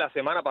pasó la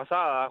semana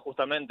pasada,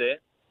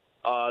 justamente.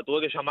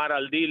 Tuve que llamar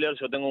al dealer.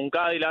 Yo tengo un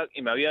Cadillac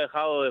y me había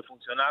dejado de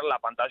funcionar la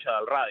pantalla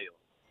del radio.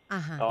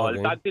 Ajá.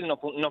 El táctil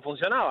no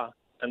funcionaba.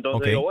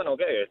 Entonces Ok. digo, bueno,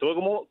 ok. Estuve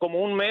como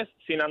un mes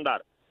sin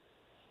andar.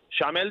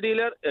 Llamé al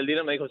dealer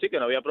me dijo sí, que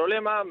no había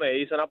problema. Me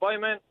hizo un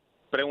appointment.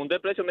 Pregunté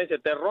el precio, me dice,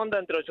 te ronda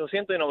entre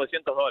 800 y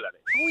 900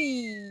 dólares.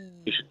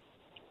 Uy. Y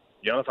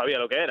yo no sabía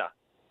lo que era.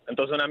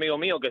 Entonces un amigo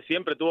mío que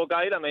siempre tuvo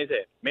Cadillac me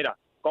dice, mira,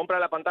 compra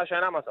la pantalla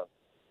en Amazon,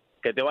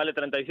 que te vale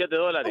 37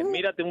 dólares.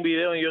 Mírate un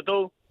video en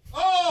YouTube.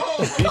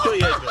 Dicho y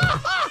hecho.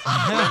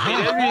 Me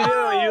miré el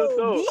video en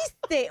YouTube.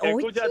 ¿Viste?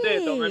 Escúchate Oye.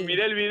 esto, me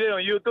miré el video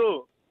en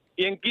YouTube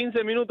y en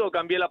 15 minutos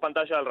cambié la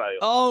pantalla del radio.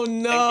 Oh,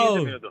 En 15 no.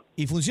 minutos.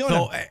 ¿Y funciona?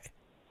 So,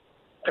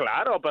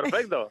 Claro,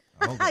 perfecto.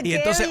 y ¡Qué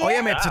entonces, bien!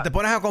 óyeme, si te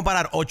pones a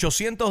comparar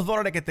 800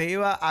 dólares que te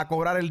iba a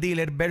cobrar el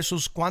dealer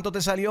versus cuánto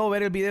te salió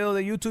ver el video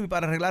de YouTube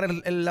para arreglar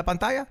la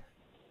pantalla.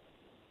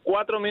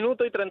 4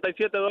 minutos y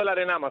 37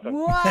 dólares en Amazon.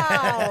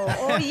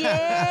 ¡Wow!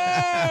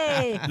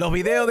 ¡Oye! Los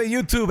videos de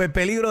YouTube, el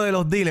peligro de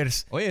los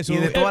dealers Oye, eso- y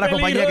de toda la El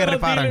compañía que peligro de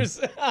los reparan.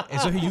 dealers.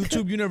 Eso es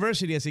YouTube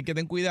University, así que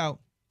ten cuidado.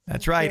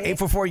 That's right.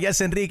 844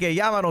 Yes Enrique,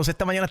 llámanos.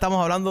 Esta mañana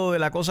estamos hablando de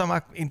la cosa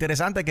más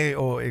interesante que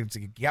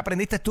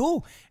aprendiste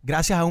tú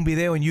gracias a un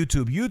video en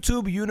YouTube.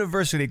 YouTube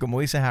University,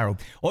 como dice Harold.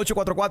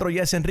 844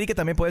 Yes Enrique.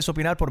 También puedes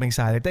opinar por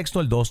mensaje de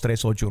texto el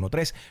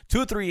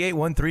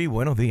 23813-23813.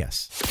 Buenos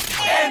días.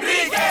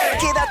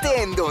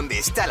 Quédate en donde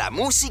está la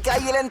música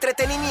y el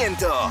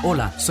entretenimiento.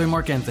 Hola, soy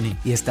Mark Anthony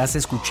y estás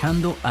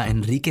escuchando a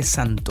Enrique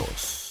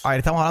Santos. A ver,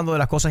 estamos hablando de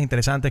las cosas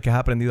interesantes que has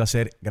aprendido a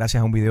hacer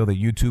gracias a un video de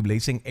YouTube. Le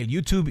dicen el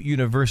YouTube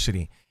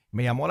University.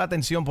 Me llamó la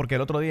atención porque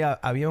el otro día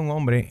había un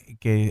hombre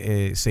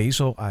que se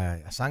hizo a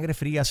sangre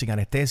fría, sin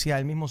anestesia.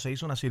 Él mismo se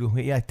hizo una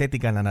cirugía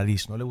estética en la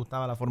nariz. No le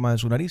gustaba la forma de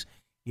su nariz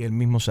y él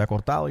mismo se ha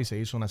cortado y se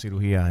hizo una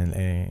cirugía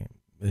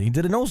he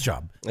did a nose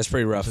job. That's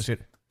pretty rough. Es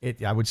decir,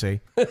 I would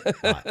say.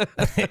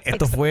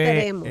 Esto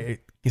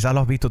fue, quizás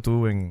lo has visto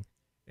tú en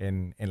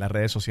las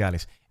redes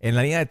sociales. En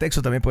la línea de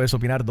texto también puedes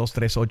opinar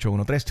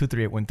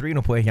 23813-23813.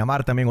 Nos puedes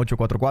llamar también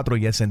 844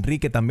 y es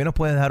Enrique. También nos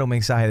puedes dar un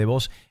mensaje de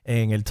voz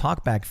en el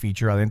Talkback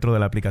feature adentro de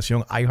la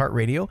aplicación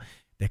iHeartRadio.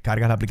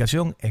 Descargas la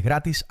aplicación, es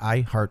gratis,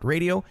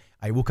 iHeartRadio.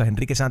 Ahí buscas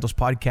Enrique Santos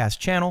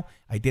Podcast Channel.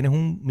 Ahí tienes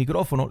un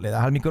micrófono, le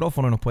das al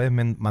micrófono y nos puedes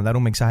mandar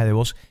un mensaje de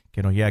voz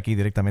que nos llegue aquí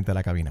directamente a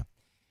la cabina.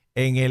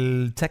 En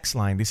el text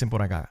line dicen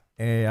por acá,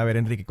 a ver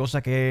Enrique,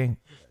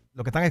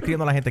 lo que están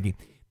escribiendo la gente aquí,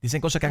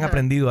 dicen cosas que han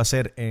aprendido a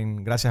hacer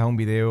gracias a un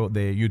video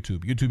de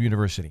YouTube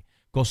University.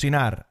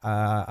 Cocinar,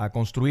 a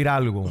construir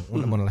algo,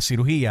 la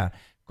cirugía,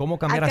 cómo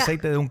cambiar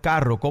aceite de un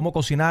carro, cómo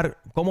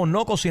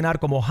no cocinar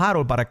como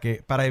Harold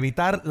para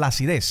evitar la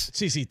acidez.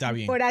 Sí, está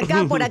bien. Por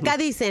acá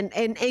dicen,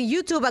 en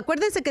YouTube,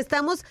 acuérdense que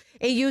estamos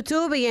en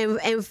YouTube y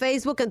en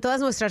Facebook, en todas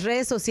nuestras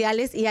redes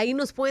sociales, y ahí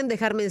nos pueden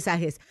dejar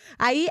mensajes.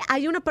 Ahí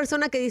hay una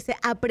persona que dice,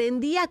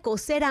 aprendí a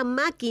coser a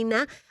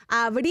máquina,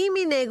 abrí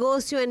mi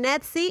negocio en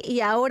Etsy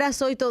y ahora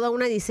soy toda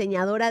una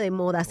diseñadora de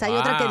modas. Hay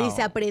otra que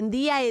dice,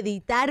 aprendí a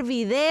editar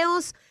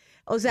videos.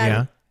 O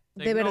sea,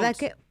 de verdad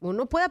que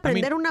uno puede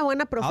aprender una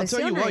buena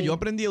profesión. Yo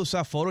aprendí a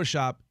usar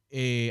Photoshop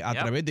a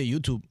través de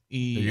YouTube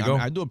y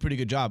I do a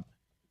pretty good job.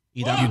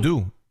 You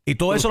do. Y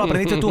todo eso lo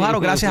aprendiste tú,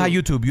 Harold, gracias a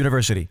YouTube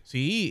University.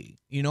 Sí,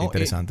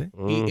 interesante.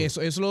 Y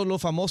eso es lo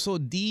famoso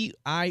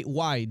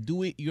DIY,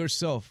 do it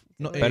yourself.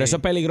 Pero eso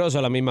es peligroso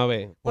a la misma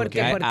vez.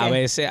 Porque a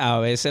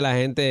veces la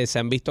gente, se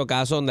han visto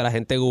casos donde la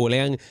gente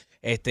googlean,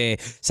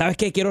 ¿sabes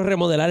qué? Quiero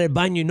remodelar el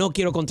baño y no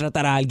quiero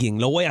contratar a alguien,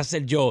 lo voy a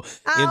hacer yo.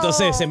 Y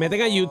entonces se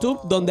meten a YouTube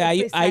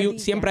donde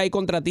siempre hay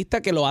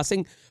contratistas que lo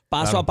hacen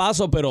paso a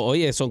paso, pero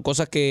oye, son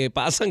cosas que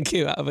pasan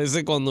que a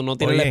veces cuando no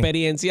tienes la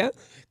experiencia,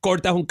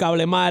 cortas un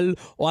cable mal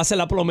o haces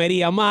la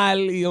plomería mal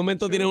y de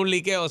momento tienes un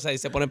liqueo, o sea, y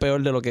se pone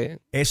peor de lo que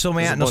eso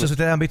no sé si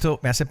ustedes han visto,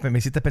 me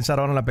hiciste pensar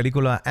ahora en la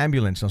película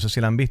Ambulance, no sé si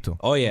la han visto.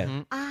 Oye.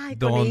 Ay,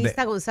 con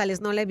Elisa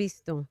González, no la he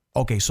visto.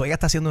 Ok, ella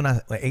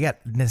ella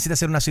necesita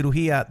hacer una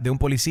cirugía de un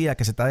policía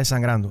que se está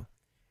desangrando.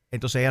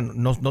 Entonces ella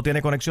no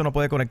tiene conexión, no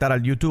puede conectar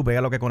al YouTube.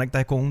 Ella lo que conecta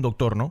es con un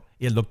doctor, ¿no?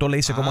 Y el doctor le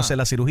dice cómo hacer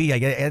la cirugía.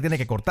 Y ella tiene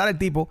que cortar el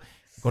tipo,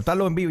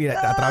 cortarlo en vivo. Y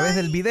a través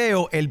del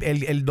video,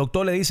 el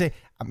doctor le dice,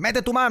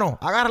 mete tu mano,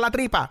 agarra la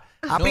tripa,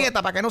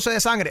 aprieta para que no se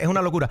desangre. Es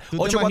una locura.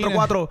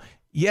 844,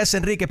 yes,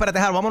 Enrique. Espérate,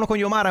 Harold, vámonos con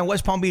Yomara en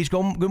West Palm Beach.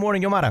 Good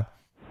morning, Yomara.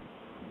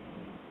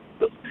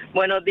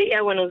 Buenos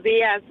días.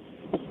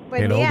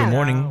 Hello, good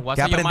morning.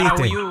 ¿Qué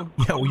aprendiste?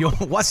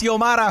 What's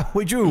Yomara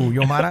with you,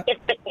 Yomara?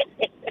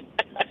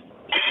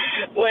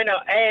 Bueno,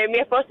 mi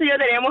esposo y yo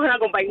teníamos una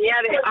compañía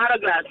de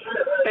Autoglass,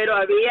 pero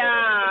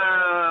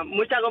había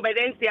mucha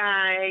competencia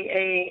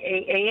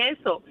en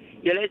eso.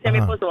 Yo le decía a mi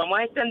esposo, vamos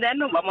a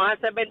extendernos, vamos a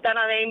hacer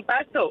ventanas de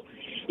impacto.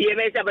 Y él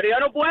me decía, pero yo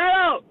no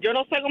puedo, yo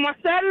no sé cómo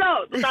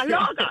hacerlo, tú estás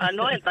loca.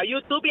 No, entra a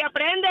YouTube y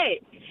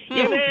aprende. Y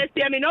él me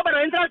decía a mí, no, pero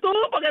entra tú,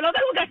 porque no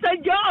tengo que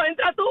hacer yo,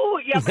 entra tú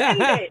y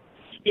aprende.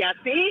 Y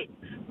así,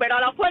 pero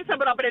a la fuerza,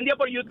 pero aprendió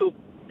por YouTube.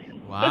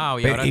 Wow,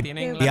 y ahora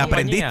tienen la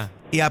compañía.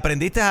 ¿Y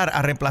aprendiste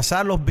a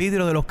reemplazar los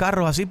vidrios de los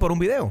carros así por un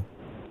video?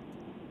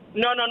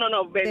 No.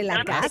 De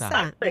la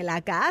casa.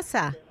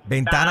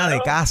 Ventana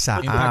de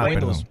casa.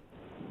 Perdón.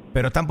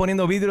 ¿Pero están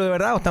poniendo vidrio de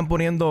verdad o están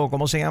poniendo,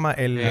 ¿cómo se llama?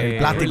 El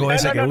plástico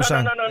ese que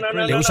usan,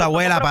 que usa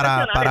abuela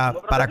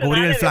para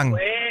cubrir el flan?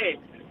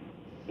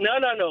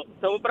 No.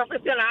 Somos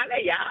profesionales,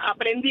 ya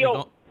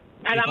aprendió.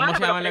 A la mala,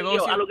 pero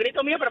aprendió. A los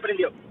gritos míos, pero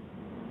aprendió.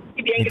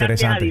 Y bien,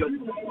 gracias a Dios.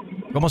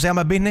 ¿Cómo se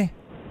llama el business?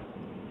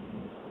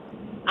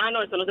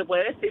 No, eso no se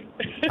puede decir.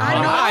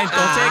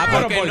 Entonces,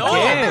 ¿pero por qué?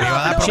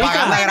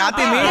 Propaganda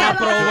gratis, mira.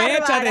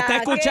 Aprovecha, te está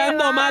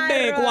escuchando más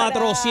de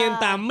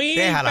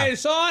 400,000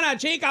 personas,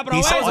 chica,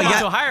 aprovecha.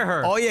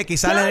 Oye,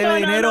 quizás le debe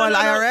dinero al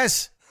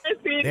IRS.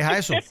 Deja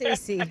eso.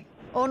 Sí.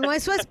 O no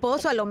es su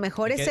esposo, a lo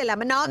mejor es el...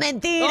 No,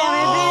 mentira.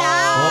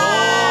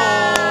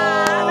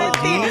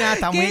 Gina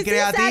está muy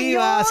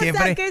creativa.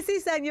 Siempre. Qué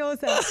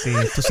cizañosa. Sí,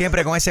 tú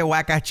siempre con ese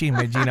guacas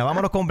chisme, Gina.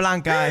 Vámonos con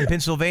Blanca en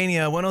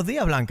Pennsylvania. Buenos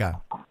días,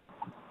 Blanca.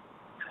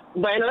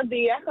 Buenos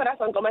días,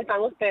 corazón. ¿Cómo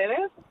están ustedes?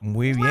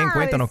 Muy bien,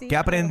 cuéntanos. ¿Qué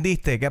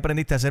aprendiste? ¿Qué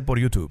aprendiste a hacer por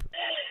YouTube?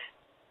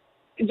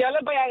 Yo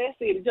les voy a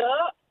decir, yo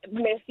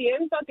me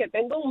siento que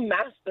tengo un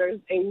master's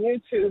en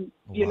YouTube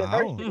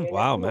University.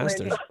 Wow,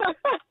 master's.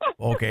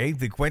 Ok,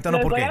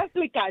 cuéntanos por qué. Les voy a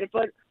explicar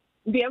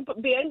bien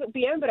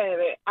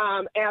breve.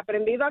 He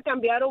aprendido a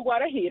cambiar un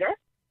water heater,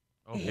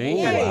 un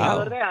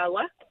calentador de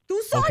agua. ¿Tú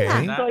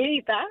sola?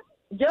 Solita,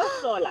 yo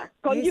sola,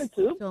 con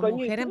YouTube. Con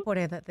mujer YouTube.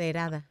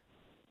 empoderada.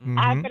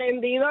 He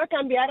aprendido a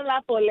cambiar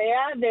la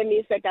polea de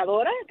mi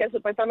secadora, que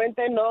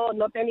supuestamente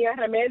no tenía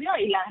remedio,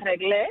 y la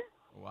arreglé.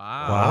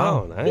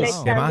 Wow, nice. Le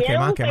cambié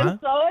un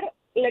sensor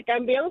le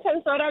cambié un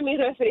sensor a mi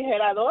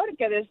refrigerador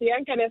que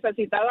decían que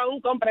necesitaba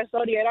un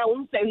compresor y era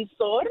un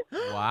sensor.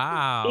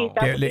 Wow. Y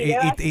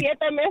lleva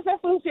 7 meses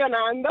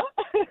funcionando.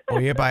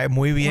 Oye,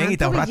 muy bien. Y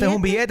te ahorraste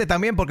un billete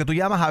también, porque tú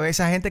llamas a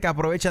veces a gente que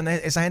aprovechan,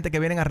 esa gente que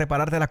vienen a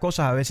repararte las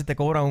cosas, a veces te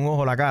cobran un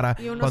ojo la cara.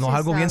 Cuando es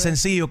algo bien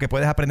sencillo que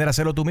puedes aprender a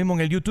hacerlo tú mismo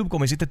en el YouTube,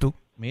 como hiciste tú.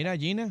 Mira,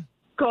 Gina.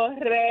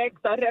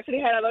 Correcto, el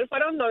refrigerador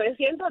fueron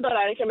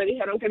 $900 que me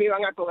dijeron que me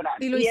iban a cobrar.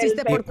 ¿Y lo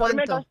hiciste por cuánto?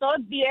 Me costó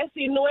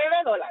 $19.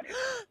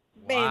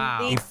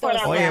 Bendito.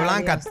 Oye,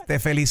 Blanca, te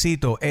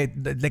felicito.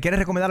 ¿Le quieres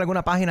recomendar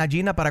alguna página a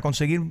Gina para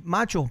conseguir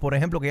machos? Por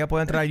ejemplo, que ella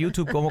pueda entrar a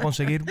YouTube, cómo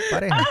conseguir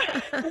pareja.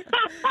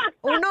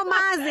 Uno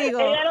más, digo.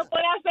 Ella lo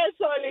puede hacer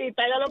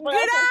solita,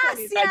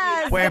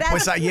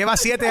 Pues lleva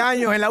 7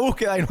 años en la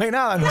búsqueda y no hay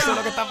nada. No sé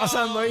lo que está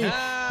pasando ahí.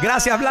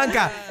 Gracias,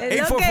 Blanca.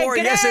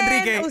 844 Yes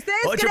Enrique.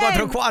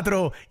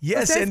 844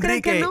 Yes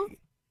Enrique.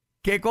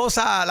 ¿Qué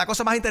cosa, la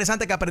cosa más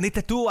interesante que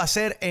aprendiste tú a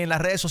hacer en las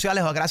redes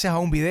sociales o gracias a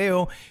un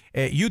video?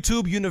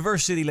 YouTube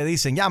University le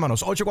dicen,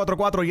 llámanos,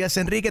 844 Yes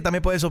Enrique.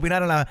 También puedes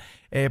opinar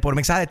por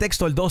mensaje de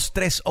texto, el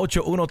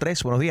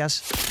 23813. Buenos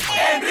días.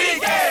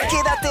 ¡Enrique!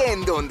 Quédate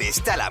en donde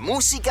está la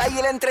música y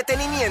el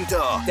entretenimiento.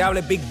 Te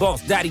habla Big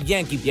Boss, Daddy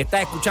Yankee, y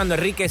estás escuchando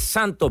Enrique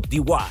Santos, DY.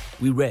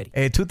 We ready.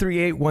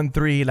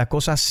 23813,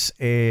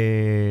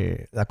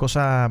 la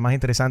cosa más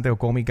interesante o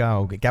cómica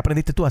o que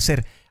aprendiste tú a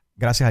hacer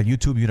gracias a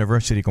YouTube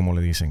University, como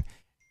le dicen.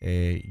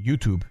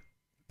 YouTube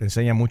te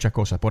enseña muchas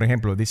cosas. Por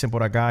ejemplo, dicen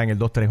por acá en el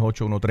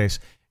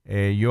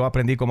 23813, yo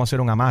aprendí cómo hacer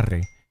un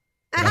amarre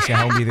gracias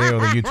a un video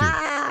de YouTube.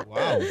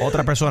 Wow.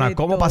 Otra persona,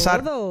 cómo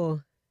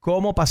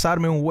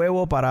pasarme un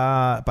huevo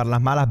para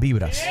las malas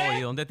vibras.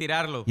 ¿Y dónde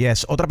tirarlo?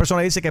 Yes. Otra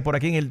persona dice que por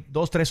aquí en el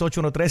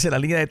 23813, la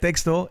línea de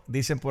texto,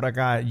 dicen por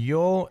acá,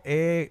 yo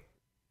he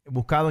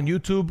buscado en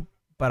YouTube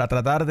para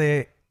tratar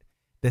de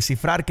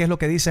descifrar qué es lo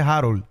que dice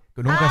Harold.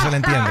 Que nunca se le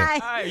entiende.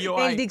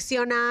 El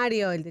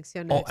diccionario.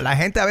 La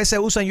gente a veces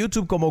usa en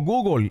YouTube como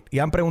Google y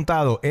han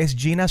preguntado, ¿es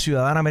Gina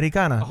ciudadana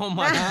americana? Oh my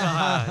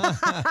God.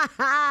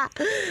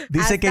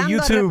 Dice que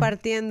YouTube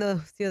repartiendo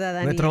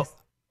ciudadanía.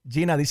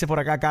 Gina dice por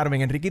acá,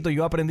 Carmen, Enriquito,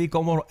 yo aprendí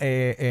cómo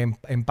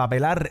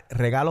empapelar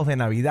regalos de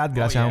Navidad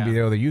gracias a un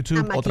video de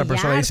YouTube. Otra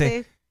persona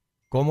dice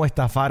cómo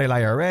estafar el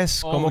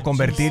IRS, cómo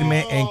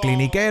convertirme en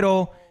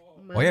cliniquero.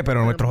 Oye,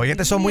 pero nuestros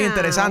oyentes son muy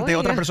interesantes.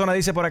 Otra persona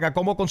dice por acá,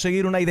 ¿cómo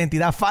conseguir una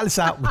identidad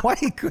falsa?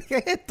 Guay, ¿qué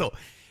es esto?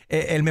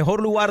 El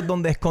mejor lugar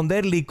donde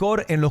esconder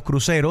licor en los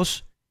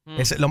cruceros.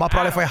 Lo más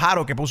probable fue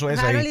Jaro que puso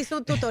eso ahí. Jaro hizo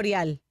un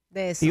tutorial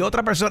de eso. Y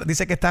otra persona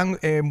dice que están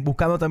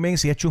buscando también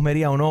si es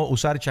chusmería o no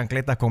usar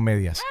chancletas con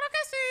medias. Claro que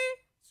sí.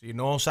 Si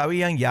no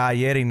sabían, ya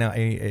ayer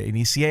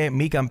inicié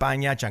mi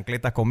campaña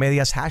Chancletas con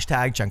Medias,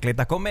 hashtag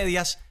Chancletas con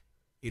Medias,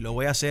 y lo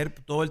voy a hacer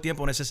todo el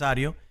tiempo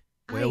necesario.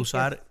 Voy a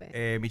usar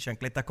mis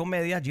chancletas con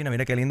medias. Gina,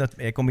 mira qué lindo.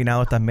 He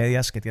combinado estas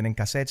medias que tienen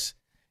cassettes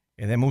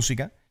de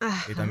música.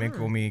 Y también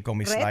con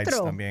mis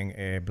slides también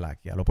black.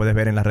 Ya lo puedes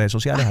ver en las redes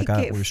sociales. Acá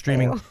we're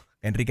streaming.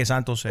 Enrique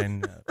Santos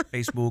en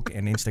Facebook,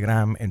 en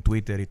Instagram, en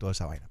Twitter y toda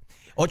esa vaina.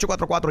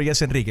 844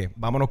 Yes Enrique.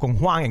 Vámonos con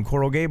Juan en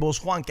Coral Gables.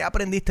 Juan, ¿qué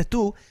aprendiste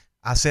tú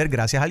a hacer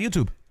gracias a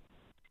YouTube?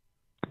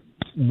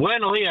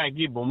 Buenos días,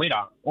 equipo.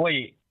 Mira,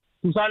 oye,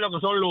 tú sabes lo que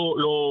son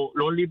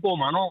los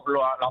lipomas, ¿no?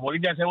 Las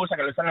bolitas de cebolla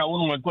que le salen a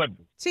uno en el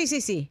cuerpo.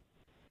 Sí.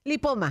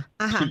 Lipoma.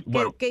 Ajá. Sí,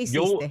 bueno, ¿Qué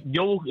hiciste?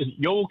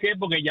 Yo busqué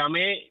porque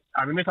llamé,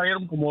 a mí me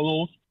salieron como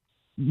 2.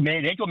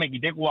 De hecho, me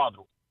quité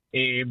 4.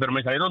 Pero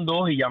me salieron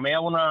 2 y llamé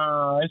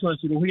a eso de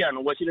cirugía.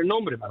 No voy a decir el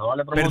nombre para no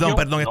darle promoción.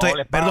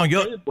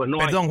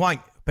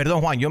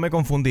 Perdón, Juan, yo me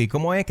confundí.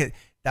 ¿Cómo es que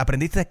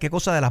aprendiste qué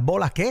cosa de las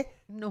bolas? ¿Qué?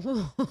 No,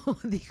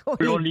 dijo.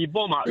 Los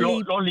lipomas,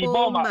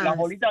 las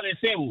bolitas de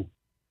sebo.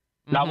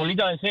 La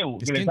bolita de sebo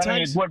que le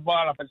sale en el cuerpo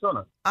a la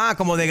persona. Ah,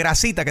 como de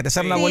grasita que te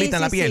sale una bolita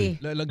en la piel.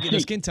 Los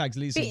skin tags,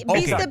 le dicen.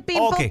 ¿Viste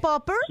Pimple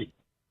Popper? Sí.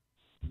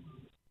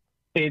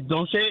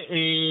 Entonces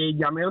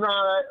llamé a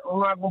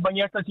una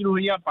compañía de esta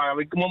cirugía para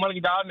ver cómo me la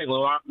quitaban. Me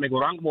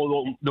cobraban como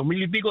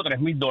 $2,000 y pico,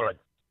 $3,000.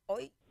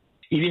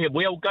 Y dije,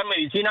 voy a buscar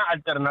medicina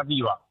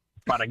alternativa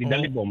para quitar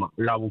lipoma.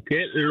 La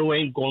busqué, lo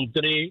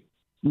encontré.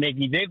 Me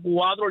quité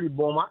 4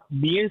 lipomas,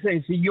 bien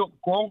sencillo,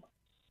 con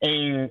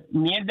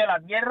miel de la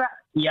tierra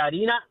y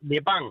harina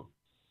de pan.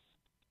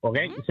 ¿Ok?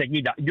 Se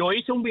quita. Yo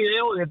hice un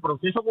video del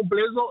proceso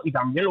completo y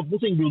también lo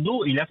puse en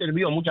YouTube y le ha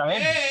servido a mucha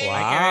gente.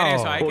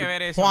 Wow. Hay que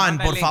ver eso. Juan,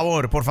 por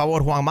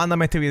favor, Juan,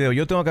 mándame este video.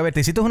 Yo tengo que ver. Te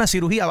hiciste una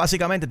cirugía,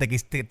 básicamente. Te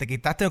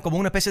quitaste como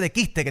una especie de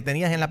quiste que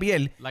tenías en la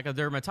piel. Like a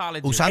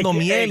dermatologist. Usando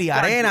miel y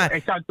arena.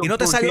 Exacto, y no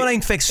te salió la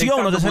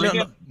infección. No te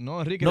salió.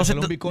 No, Enrique, no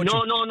salió un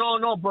bicocho.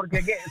 No,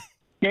 porque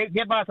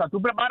 ¿qué pasa? Tú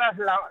preparas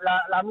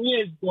la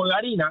miel con la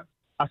harina,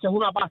 haces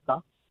una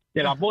pasta,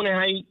 te la pones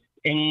ahí,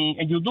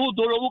 En YouTube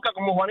tú lo buscas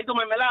como Juanito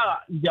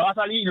Mermelada y ya va a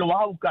salir y lo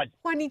vas a buscar.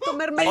 Juanito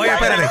Mermelada. Oye,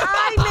 espérate.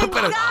 Ay, me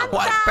encanta.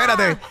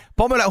 Espérate.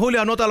 Pónmela,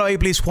 Julio, anótalo ahí,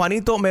 please.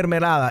 Juanito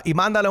Mermelada. Y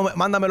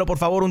mándamelo, por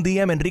favor, un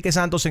DM, Enrique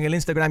Santos, en el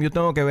Instagram. Yo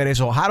tengo que ver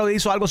eso. Harold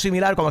hizo algo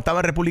similar cuando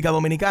estaba en República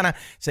Dominicana.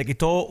 Se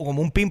quitó como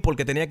un pimple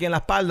que tenía aquí en la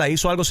espalda.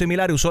 Hizo algo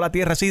similar y usó la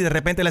tierra así. De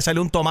repente le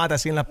salió un tomate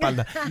así en la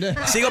espalda.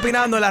 Sigue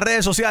opinando en las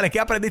redes sociales.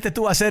 ¿Qué aprendiste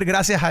tú a hacer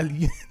gracias a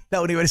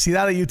la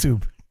Universidad de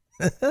YouTube?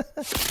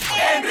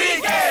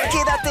 ¡Enrique!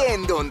 Quédate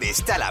en donde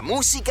está la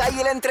música y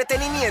el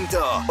entretenimiento.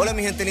 Hola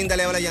mi gente linda,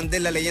 le habla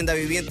Yandel, la leyenda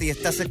viviente, y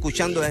estás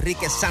escuchando a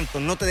Enrique Santos.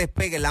 No te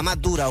despegues, la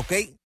más dura, ¿ok?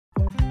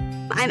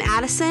 I'm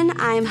Addison.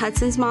 I'm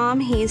Hudson's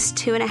mom. He's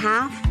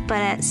 2.5, but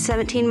at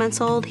 17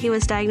 months old, he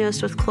was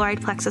diagnosed with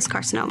choroid plexus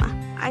carcinoma.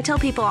 I tell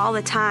people all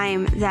the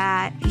time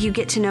that you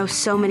get to know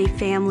so many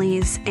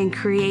families and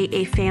create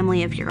a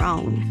family of your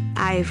own.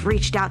 I've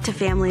reached out to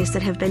families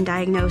that have been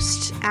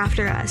diagnosed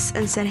after us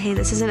and said, hey,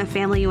 this isn't a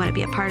family you want to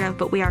be a part of,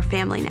 but we are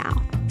family now.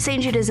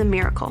 St. Jude is a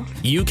miracle.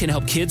 You can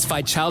help kids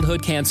fight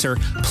childhood cancer.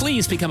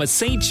 Please become a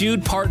St.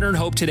 Jude Partner in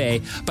Hope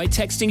today by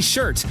texting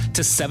SHIRT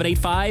to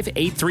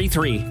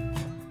 785-833.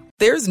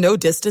 There's no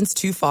distance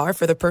too far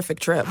for the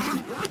perfect trip.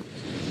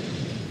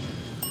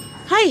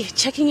 Hi,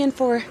 checking in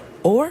for...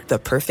 Or the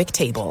perfect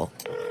table.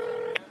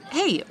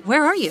 Hey,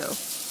 where are you?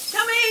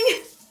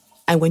 Coming!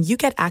 And when you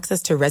get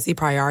access to Resi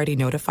Priority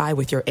Notify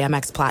with your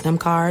Amex Platinum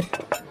card...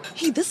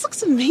 Hey, this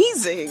looks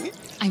amazing.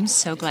 I'm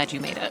so glad you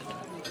made it.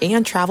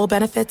 And travel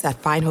benefits at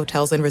fine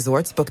hotels and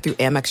resorts booked through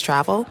Amex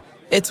Travel,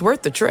 it's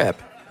worth the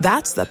trip.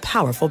 That's the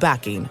powerful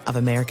backing of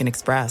American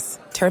Express.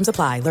 Terms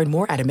apply. Learn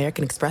more at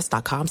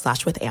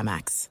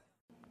americanexpress.com/withAmex.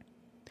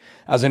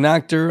 As an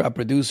actor, a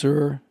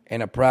producer,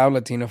 and a proud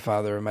Latino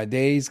father, my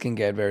days can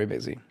get very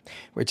busy,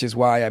 which is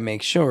why I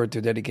make sure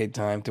to dedicate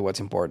time to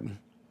what's important,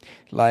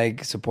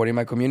 like supporting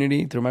my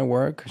community through my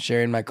work,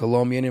 sharing my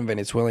Colombian and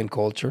Venezuelan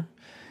culture,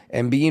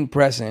 and being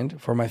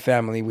present for my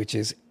family, which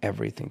is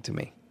everything to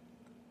me.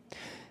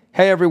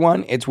 Hey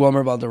everyone, it's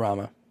Wilmer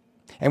Valderrama,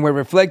 and we're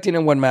reflecting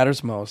on what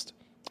matters most.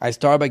 I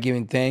start by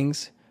giving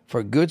thanks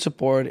for good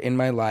support in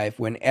my life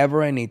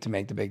whenever I need to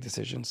make the big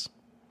decisions.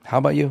 How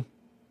about you?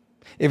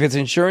 If it's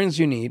insurance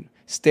you need,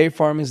 State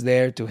Farm is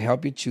there to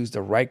help you choose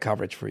the right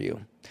coverage for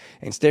you.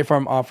 And State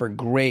Farm offers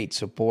great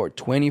support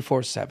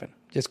 24/7.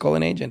 Just call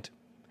an agent.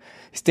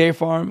 State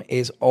Farm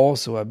is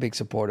also a big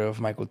supporter of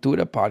my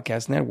Cultura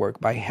podcast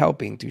network by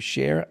helping to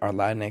share our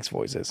Latinx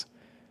voices.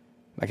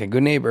 Like a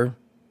good neighbor,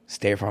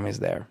 State Farm is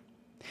there.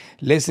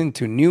 Listen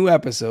to new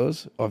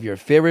episodes of your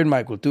favorite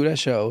My Cultura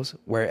shows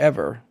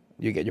wherever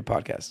you get your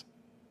podcasts.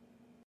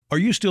 Are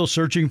you still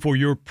searching for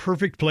your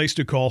perfect place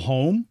to call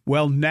home?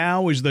 Well,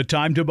 now is the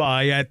time to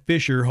buy at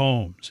Fisher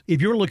Homes.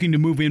 If you're looking to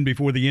move in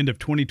before the end of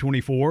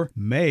 2024,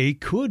 May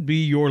could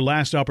be your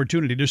last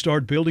opportunity to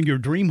start building your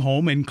dream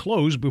home and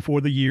close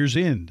before the year's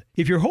end.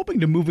 If you're hoping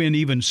to move in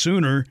even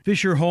sooner,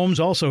 Fisher Homes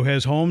also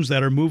has homes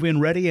that are move-in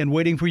ready and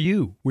waiting for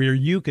you, where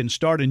you can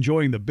start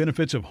enjoying the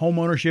benefits of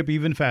homeownership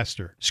even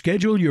faster.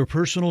 Schedule your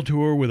personal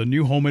tour with a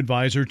new home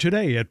advisor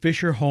today at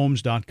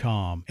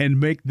FisherHomes.com and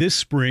make this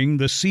spring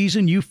the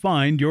season you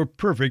find your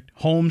perfect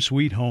home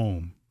sweet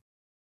home.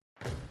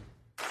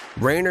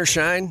 Rain or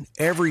shine,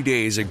 every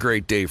day is a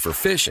great day for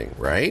fishing,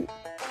 right?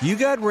 You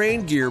got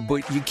rain gear,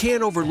 but you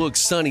can't overlook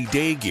sunny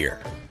day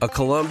gear. A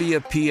Columbia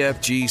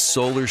PFG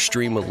Solar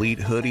Stream Elite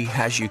hoodie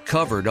has you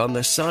covered on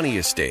the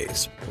sunniest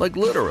days. Like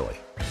literally.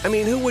 I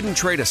mean, who wouldn't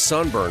trade a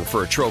sunburn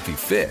for a trophy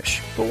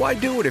fish? But why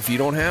do it if you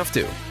don't have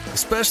to?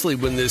 Especially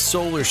when this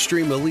Solar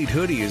Stream Elite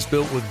hoodie is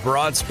built with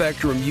broad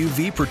spectrum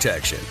UV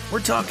protection.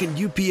 We're talking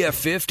UPF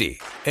 50,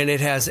 and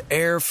it has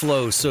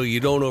airflow so you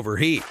don't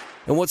overheat.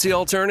 And what's the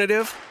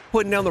alternative?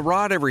 Putting down the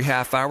rod every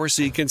half hour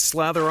so you can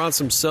slather on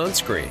some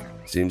sunscreen.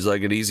 Seems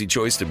like an easy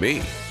choice to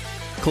me.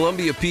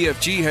 Columbia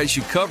PFG has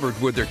you covered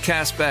with their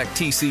Castback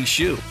TC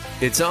shoe.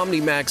 Its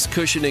OmniMax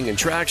cushioning and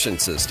traction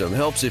system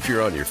helps if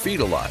you're on your feet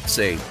a lot,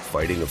 say,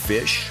 fighting a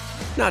fish.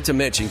 Not to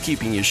mention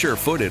keeping you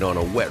sure-footed on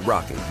a wet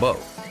rocking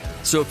boat.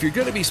 So if you're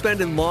going to be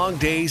spending long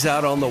days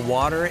out on the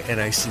water, and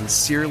I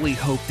sincerely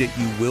hope that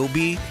you will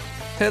be,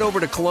 head over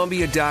to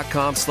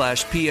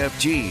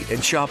Columbia.com/PFG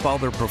and shop all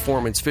their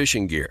performance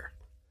fishing gear.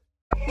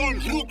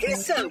 Enrique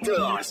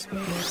Santos.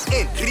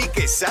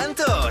 Enrique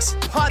Santos.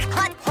 Hot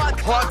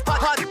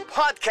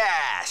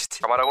podcast.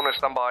 Cámara 1,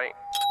 stand-by.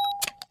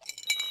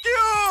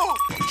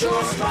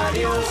 Chusma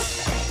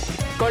News.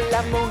 Con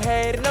la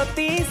mujer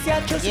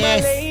noticia, Chusma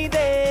Yes. Lady.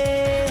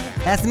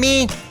 That's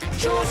me.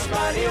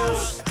 Chusma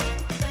News.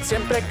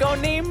 Siempre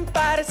con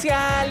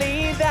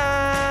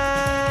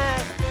imparcialidad.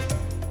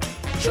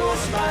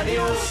 Chusma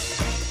News.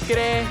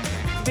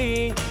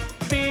 Credibilidad.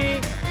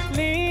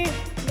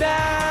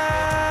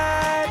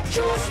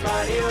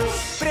 Chusma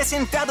News.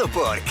 Presentado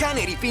por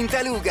Canary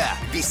Pintaluga.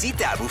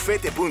 Visita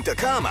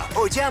bufete.com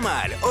o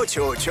llama al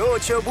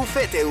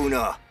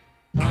 888-BUFETE1.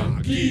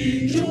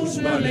 Aquí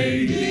Chusma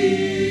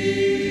Lady.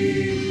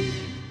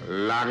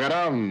 La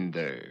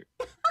grande.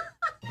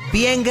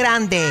 Bien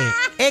grande,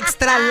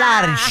 extra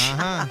large,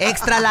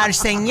 extra large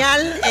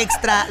señal,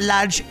 extra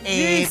large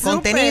Sí,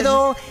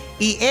 contenido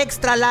y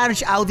extra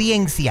large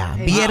audiencia.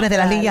 Viernes de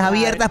las líneas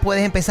abiertas,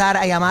 puedes empezar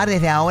a llamar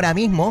desde ahora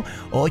mismo.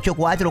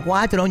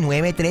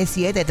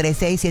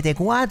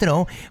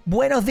 844-937-3674.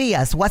 Buenos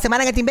días.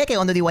 Guasemana en el Timbeque,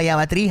 donde digo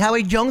Guayabatri,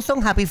 Howard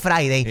Johnson, Happy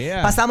Friday.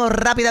 Yeah. Pasamos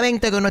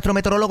rápidamente con nuestro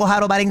meteorólogo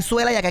Jaro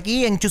Valenzuela, ya que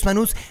aquí en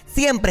Chusmanús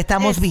siempre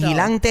estamos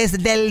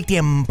vigilantes del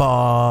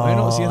tiempo.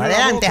 Bueno, cierra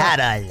Adelante, la boca,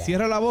 Harold.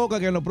 Cierra la boca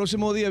que en los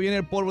próximos días viene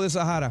el polvo de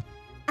Sahara.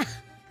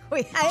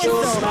 Uy, a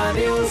eso.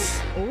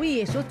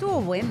 Uy, eso estuvo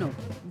bueno.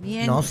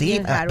 Bien. No, sí,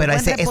 bien, Harold. pero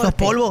Buen esos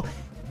reporte. polvos,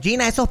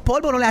 Gina, esos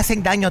polvos no le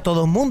hacen daño a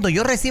todo el mundo.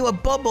 Yo recibo el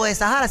polvo de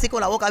Sahara así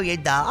con la boca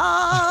abierta.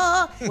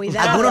 ¡Ah!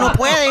 Cuidado. Algunos no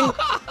pueden.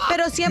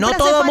 Pero siempre No hace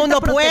todo el falta mundo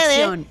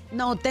protección. puede.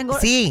 No, tengo.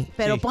 Sí.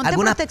 Pero Sí. ponte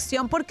Alguna-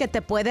 protección porque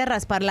te puede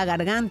raspar la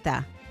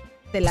garganta.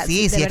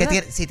 Sí, sí, es que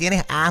verdad. si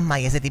tienes asma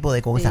y ese tipo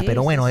de cosas. Sí,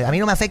 Pero bueno, sí, a mí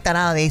no me afecta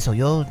nada de eso.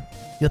 Yo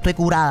estoy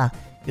curada.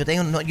 Yo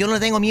no le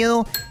tengo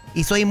miedo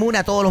y soy inmune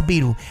a todos los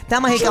virus.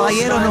 Damas y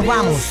caballeros, nos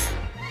vamos.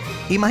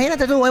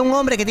 Imagínate tú, es un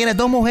hombre que tiene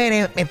dos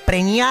mujeres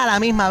preñadas a la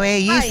misma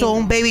vez y hizo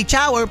un baby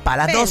shower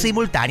para las dos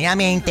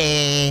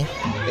simultáneamente.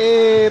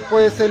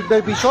 Pues el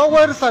baby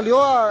shower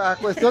salió a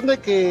cuestión de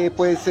que,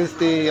 pues,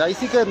 ahí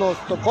sí que nos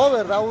tocó,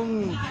 ¿verdad?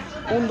 Un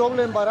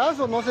doble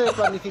embarazo, no se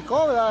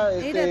planificó, ¿verdad?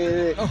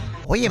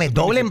 Óyeme,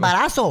 doble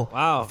embarazo.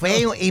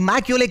 Fue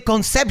Immaculate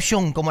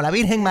Conception, como la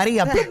Virgen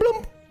María. Plum, plum.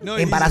 No,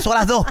 y Embarazó a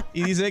las dos.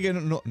 Y dice que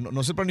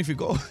no se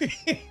planificó.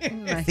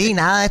 Sí,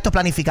 nada de esto es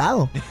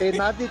planificado.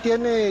 Nati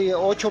tiene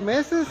 8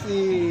 meses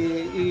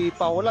y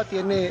Paola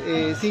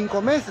tiene 5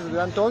 meses,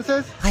 ¿verdad?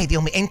 Entonces... Ay,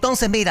 Dios mío.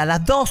 Entonces, mira,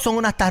 las dos son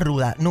unas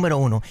tarrudas, número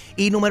uno.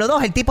 Y número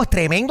dos, el tipo es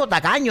tremendo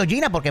tacaño,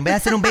 Gina, porque en vez de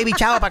hacer un baby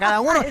shower para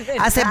cada uno,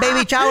 hace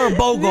baby shower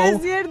BOGO. Sí,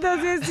 es cierto,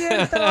 sí es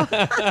cierto.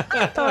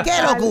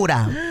 ¡Qué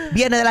locura!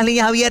 Viene de las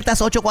líneas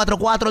abiertas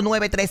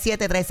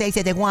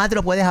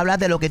 844-937-3674. Puedes hablar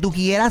de lo que tú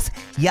quieras.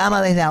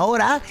 Llama desde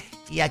ahora.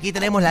 Y aquí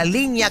tenemos la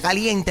línea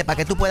caliente para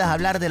que tú puedas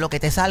hablar de lo que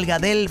te salga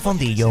del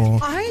fondillo.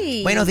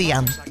 Ay. Buenos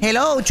días.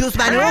 Hello,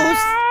 Chusmanús.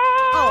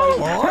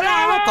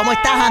 Hola, ¿cómo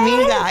estás,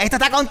 amiga? Esta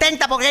está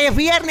contenta porque hoy es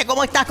viernes.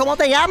 ¿Cómo estás? ¿Cómo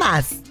te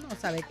llamas? No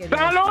sabe qué.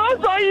 Saludos,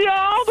 soy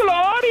yo,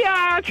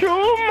 Gloria,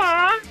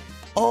 Chuma.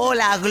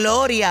 Hola,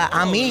 Gloria,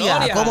 amiga.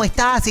 Gloria. ¿Cómo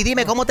estás? Y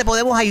dime, ¿cómo te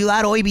podemos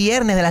ayudar hoy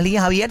viernes de las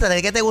líneas abiertas?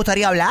 ¿De qué te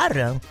gustaría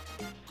hablar?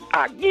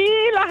 Aquí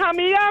las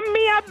amigas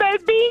mías del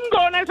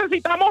bingo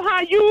necesitamos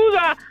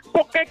ayuda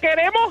porque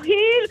queremos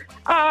ir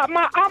a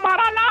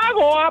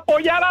Mar-a-Lago a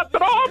apoyar a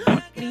Trump.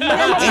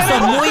 Eso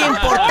es muy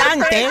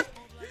importante.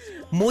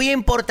 Muy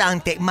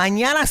importante.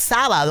 Mañana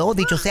sábado,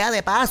 dicho sea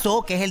de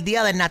paso, que es el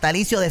día del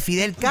natalicio de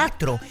Fidel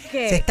Castro,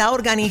 ¿Qué? se está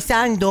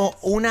organizando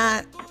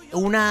una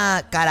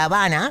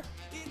caravana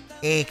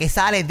que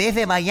sale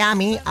desde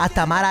Miami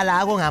hasta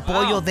Mar-a-Lago en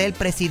apoyo del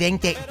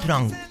presidente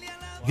Trump.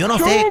 Yo no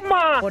sé,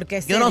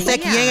 Porque yo no sé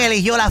sería. quién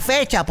eligió la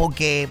fecha,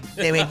 porque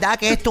de verdad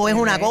que esto es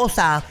una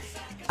cosa.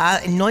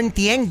 No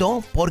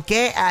entiendo por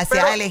qué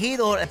se ha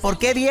elegido, por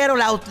qué dieron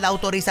la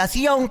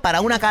autorización para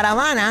una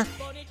caravana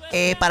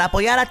para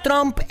apoyar a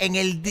Trump en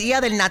el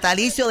día del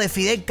natalicio de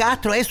Fidel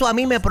Castro. Eso a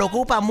mí me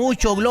preocupa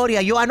mucho,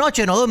 Gloria. Yo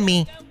anoche no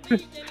dormí.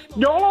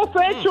 Yo lo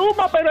sé,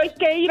 Chuma, pero hay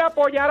que ir a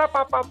apoyar a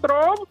Papá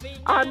Trump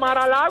al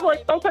Mar-a-Lago.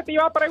 Entonces te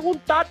iba a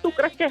preguntar, ¿tú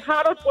crees que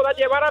Harold pueda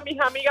llevar a mis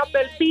amigas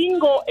del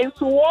bingo en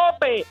su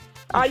OPE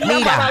allí a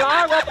Mira.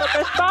 Mar-a-Lago a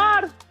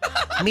protestar?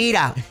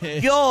 Mira,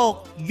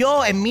 yo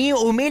en mi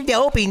humilde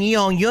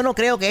opinión, yo no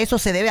creo que eso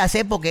se debe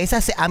hacer porque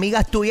esas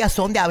amigas tuyas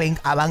son de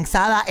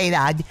avanzada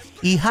edad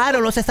y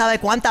Harold no se sabe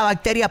cuánta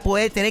bacteria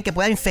puede tener que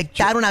pueda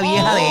infectar una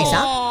vieja de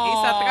esa.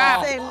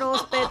 Se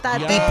nos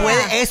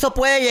petatea. Y eso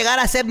puede llegar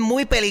a ser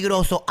muy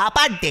peligroso.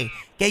 Aparte,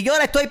 que yo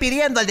le estoy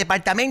pidiendo al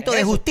Departamento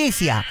de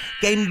Justicia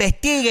que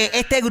investigue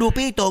este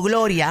grupito,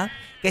 Gloria,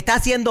 que está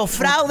haciendo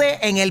fraude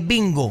en el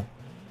bingo.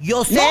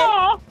 Yo sé...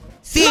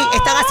 Sí,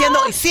 están haciendo...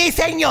 Sí,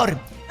 señor.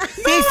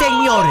 Sí,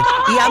 señor.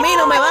 Y a mí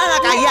no me van a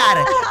callar.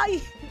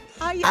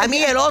 A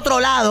mí el otro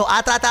lado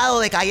ha tratado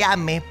de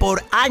callarme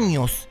por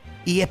años.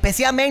 Y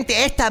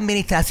especialmente esta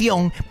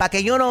administración, para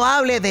que yo no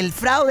hable del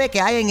fraude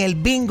que hay en el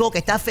bingo que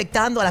está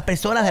afectando a las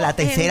personas de la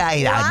tercera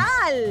edad.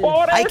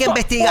 Hay que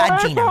investigar,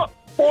 China.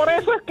 Por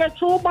eso es que,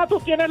 Chuma, tú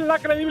tienes la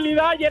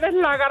credibilidad y eres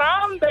la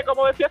grande,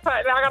 como decía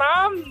la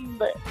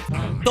grande.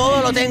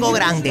 Todo lo tengo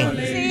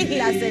grande. Sí,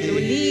 la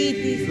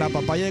celulitis. La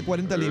papaya de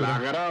 40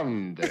 libras.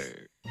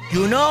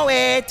 You know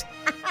it.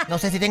 No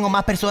sé si tengo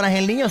más personas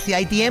en línea, si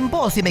hay tiempo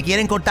o si me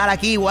quieren cortar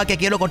aquí, igual que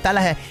quieren cortar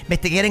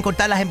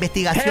las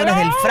investigaciones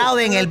del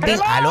fraude en el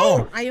bingo.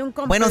 Aló. Hay un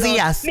complot. Buenos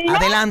días. Ninoca.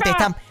 Adelante.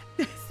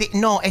 Sí,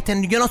 no,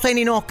 yo no soy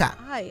Ninoca.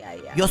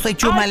 Yo soy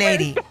Chuma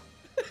Lady.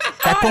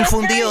 Estás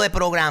confundido de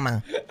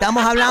programa.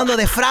 Estamos hablando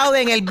de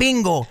fraude en el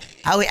bingo.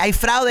 Hay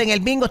fraude en el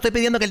bingo. Estoy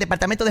pidiendo que el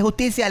Departamento de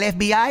Justicia, el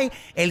FBI,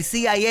 el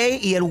CIA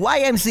y el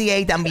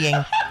YMCA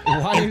también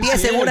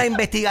empiecen una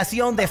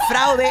investigación de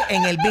fraude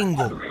en el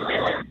bingo.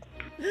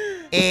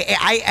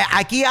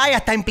 Aquí hay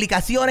hasta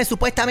implicaciones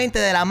supuestamente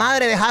de la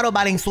madre de Harold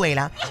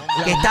Valenzuela,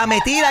 que está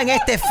metida en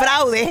este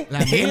fraude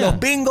de los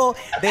bingos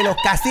de los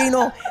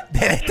casinos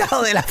del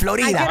estado de la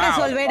Florida. Hay que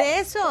resolver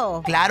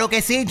eso. Claro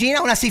que sí,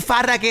 Gina, una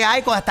cifarra que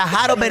hay con hasta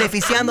Harold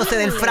beneficiándose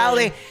del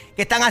fraude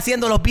que están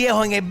haciendo los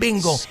viejos en el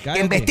bingo. Cállate. Que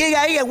investigue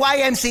ahí el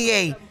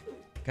YMCA.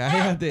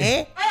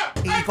 Cállate.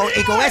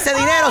 Y con ese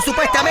dinero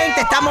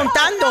supuestamente está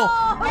montando.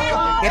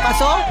 ¿Qué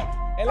pasó?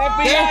 El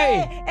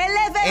FBI. ¡El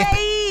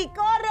FBI!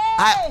 ¡Corre!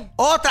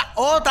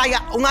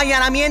 Un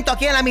allanamiento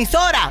aquí en la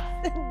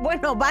emisora.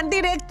 Bueno, van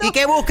directo. ¿Y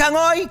qué buscan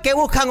hoy? ¿Qué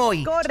buscan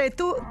hoy? Corre,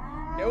 tú.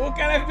 ¿Qué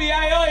busca el FBI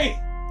hoy?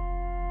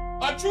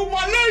 ¡A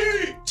Chuma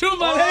Lady!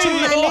 ¡Chuma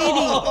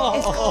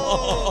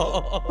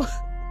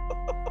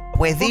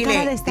Pues Con cara de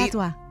diles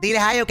estatua.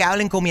 a ellos que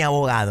hablen con mi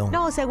abogado.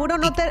 No, seguro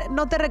no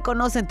te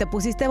reconocen. Te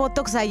pusiste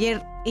Botox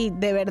ayer y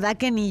de verdad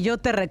que ni yo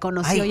te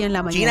reconocí hoy en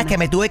la mañana. China, es que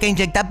me tuve que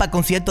inyectar para el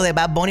concierto de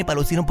Bad Bunny para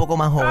lucir un poco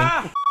más joven.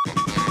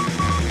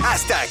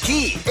 Hasta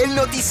aquí, el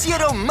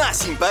noticiero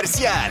más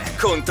imparcial,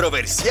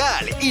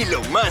 controversial y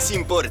lo más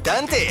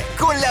importante,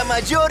 con la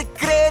mayor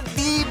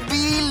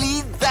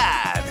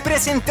credibilidad.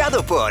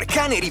 Presentado por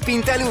Canary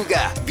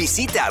Pintaluga.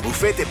 Visita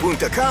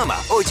bufete.com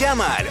o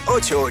llama al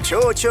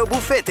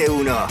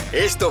 888-BUFETE1.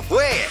 Esto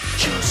fue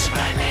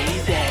Chusma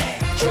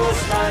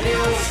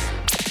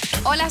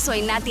News. Hola,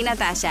 soy Nati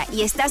Natasha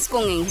y estás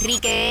con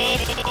Enrique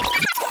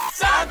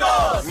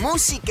Santos.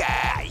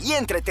 Música y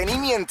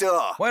entretenimiento.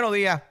 Buenos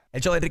días.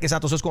 El show de Enrique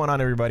Santos. What's going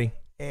on, everybody?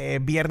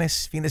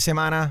 Viernes, fin de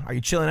semana. Are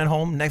you chilling at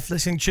home?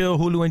 Netflix and chill,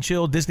 Hulu and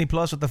chill, Disney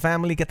Plus with the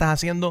family. ¿Qué estás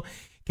haciendo?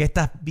 ¿Qué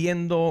estás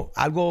viendo?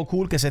 Algo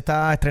cool que se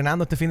está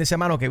estrenando este fin de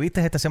semana o que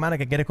viste esta semana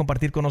que quieres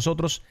compartir con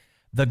nosotros.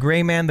 The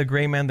Gray Man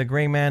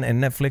en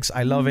Netflix.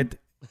 I love it.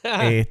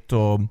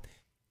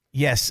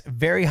 Yes,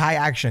 very high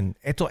action.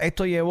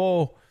 Esto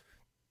llevó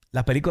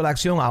la película de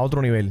acción a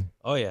otro nivel.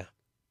 Oh, yeah.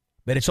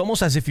 But it's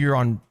almost as if you're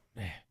on...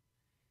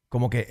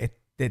 Como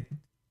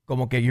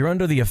que you're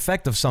under the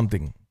effect of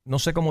something. No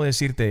sé cómo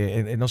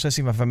decirte. No sé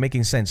si me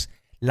making sense.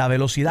 La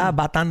velocidad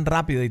va tan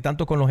rápido y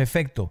tanto con los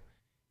efectos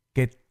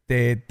que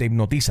te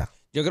hipnotiza.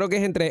 Yo creo que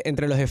es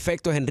entre los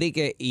efectos,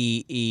 Enrique,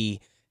 y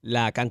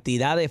la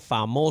cantidad de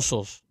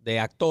famosos, de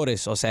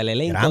actores, o sea, el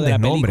elenco Grandes de la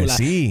película. nombres,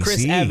 sí,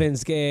 Chris sí.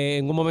 Evans, que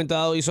en un momento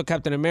dado hizo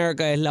Captain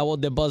America, es la voz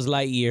de Buzz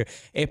Lightyear,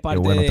 es parte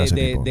bueno está ese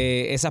tipo.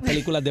 de esas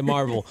películas de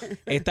Marvel.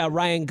 Está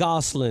Ryan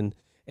Gosling.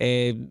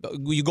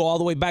 You go all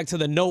the way back to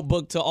The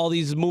Notebook, to all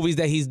these movies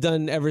that he's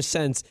done ever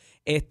since.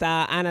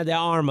 Está Ana de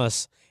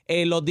Armas.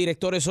 Los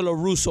directores son los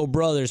Russo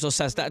Brothers. O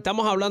sea,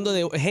 estamos hablando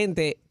de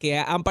gente que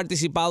han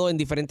participado en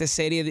diferentes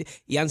series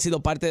y han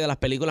sido parte de las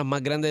películas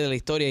más grandes de la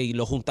historia y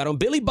lo juntaron.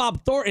 Billy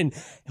Bob Thornton.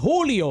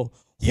 Julio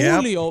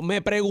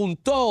me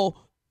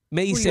preguntó,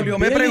 me dice... Julio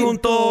me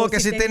preguntó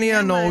que si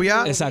tenía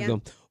novia.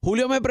 Exacto.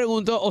 Julio me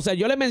preguntó, o sea,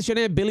 yo le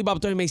mencioné Billy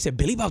Bob Thornton y me dice,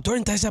 Billy Bob Thornton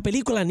está en esa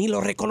película, ni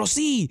lo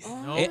reconocí.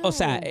 O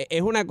sea,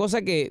 es una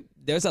cosa que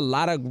there's a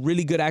lot of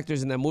really good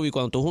actors in that movie.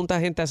 Cuando tú juntas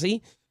gente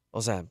así,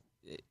 o sea,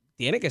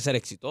 tiene que ser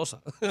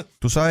exitosa.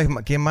 ¿Tú sabes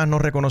quién más no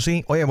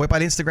reconocí? Oye, voy para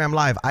el Instagram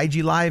Live, IG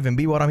Live, en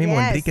vivo ahora mismo.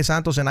 Yes. Enrique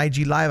Santos en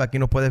IG Live. Aquí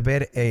nos puedes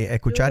ver,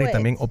 escuchar y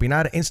también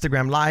opinar.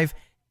 Instagram Live,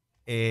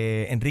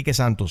 Enrique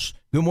Santos.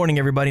 Good morning,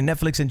 everybody.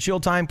 Netflix and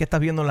Chill Time. ¿Qué estás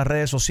viendo en las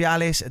redes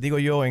sociales? Digo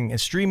yo, en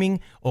streaming.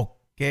 ¿O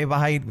qué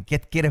vas a ir? ¿Qué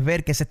quieres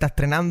ver? ¿Qué se está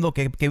estrenando?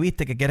 ¿Qué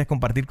viste que quieres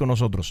compartir con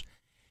nosotros?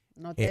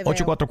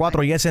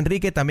 844 Yes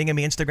Enrique. También en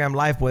mi Instagram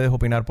Live puedes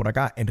opinar por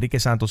acá. Enrique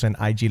Santos en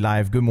IG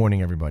Live. Good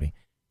morning, everybody.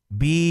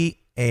 Vi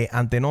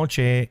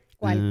antenoche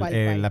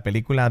 ¿Cuál? la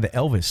película de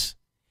Elvis.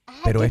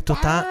 Pero esto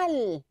está...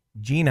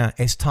 Gina,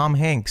 es Tom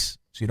Hanks.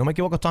 Si no me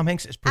equivoco, es Tom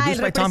Hanks. Es El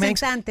produced by Tom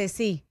Hanks. representante,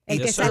 sí. El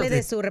que sale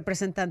de su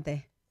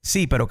representante.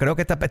 Sí, pero creo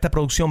que esta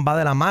producción va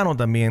de la mano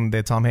también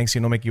de Tom Hanks, si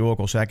no me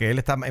equivoco. O sea, que él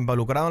está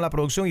involucrado en la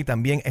producción y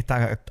también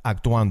está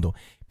actuando.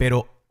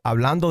 Pero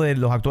hablando de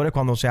los actores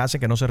cuando se hace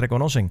que no se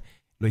reconocen,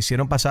 lo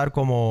hicieron pasar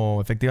como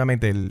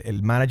efectivamente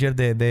el manager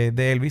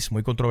de Elvis,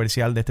 muy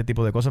controversial de este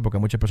tipo de cosas porque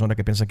hay muchas personas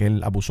que piensan que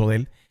él abusó de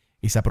él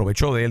y se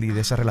aprovechó de él y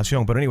de esa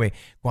relación. Pero anyway,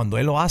 cuando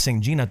él lo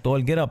hacen, Gina, todo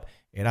el get up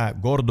era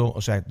gordo.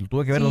 O sea,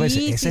 tuve que verlo dos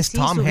veces. Ese es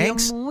Tom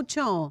Hanks. Subió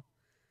mucho.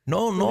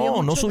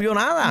 No subió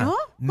nada.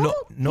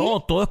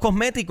 No, todo es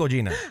cosmético,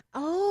 Gina.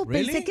 Oh,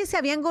 pensé que se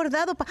había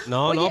engordado.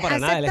 No, para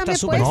nada. Él está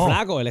súper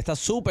flaco. Él está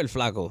súper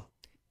flaco.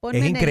 Ponme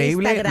es en el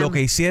increíble Instagram. lo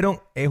que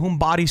hicieron. Es un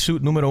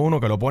bodysuit número 1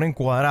 que lo ponen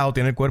cuadrado,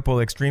 tiene el cuerpo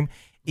de Extreme.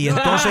 Y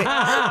entonces...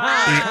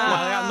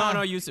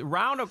 No, you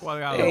round o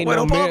cuadrado.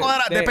 Bueno, un poco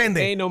cuadrado,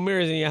 depende. Ain't no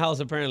mirrors in your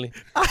house, apparently.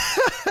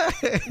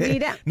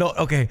 Mira. No,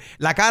 ok.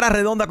 La cara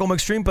redonda como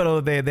Extreme,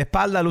 pero de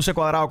espalda luce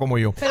cuadrado como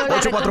yo.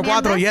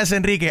 844 Yes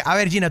Enrique. A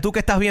ver, Gina, ¿tú qué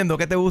estás viendo?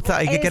 ¿Qué te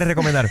gusta y qué quieres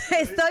recomendar?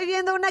 Estoy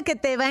viendo una que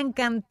te va a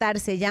encantar.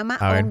 Se llama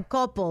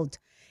Uncoupled.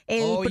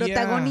 El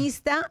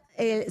protagonista,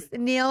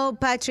 Neil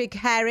Patrick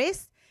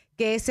Harris,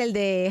 que es el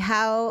de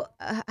How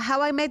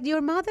I Met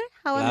Your Mother.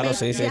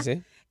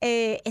 Sí.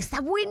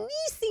 Está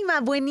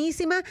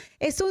buenísima.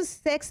 Es un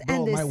Sex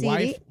and the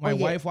City. My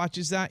wife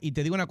watches that. Y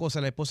te digo una cosa,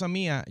 la esposa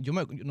mía,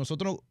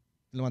 nosotros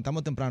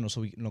levantamos temprano, nos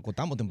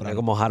acostamos temprano.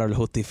 Como Harold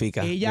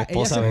justifica. Ella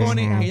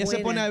se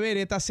pone a ver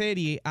esta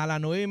serie a las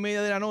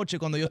 9:30 de la noche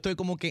cuando yo estoy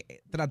como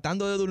que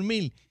tratando de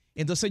dormir.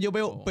 Entonces yo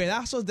veo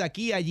pedazos de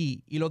aquí y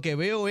allí y lo que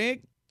veo es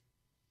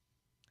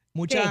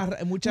mucha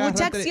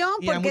acción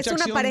porque es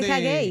una pareja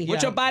gay.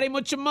 Mucho party,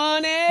 mucho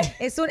money.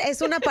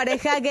 Es una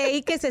pareja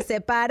gay que se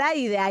separa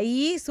y de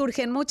ahí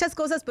surgen muchas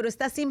cosas, pero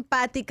está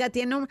simpática,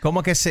 tiene un...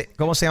 ¿Cómo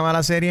se llama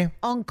la serie?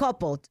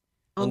 Uncoupled.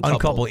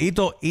 Uncoupled.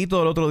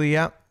 Ito el otro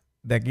día,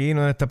 de aquí en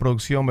esta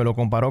producción, me lo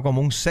comparó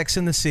como un Sex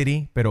and the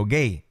City, pero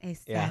gay.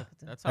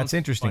 Exacto. That's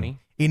interesting.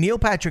 Y Neil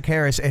Patrick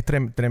Harris es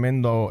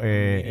tremendo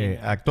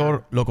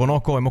actor. Lo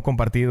conozco, hemos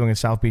compartido en el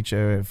South Beach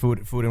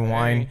Food and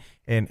Wine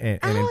en el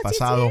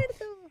pasado.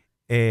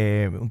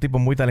 Un tipo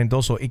muy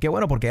talentoso. Y qué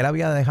bueno, porque él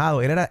había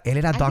dejado, él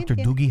era Dr.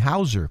 Doogie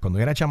Howser. Cuando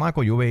yo era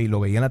chamaco, lo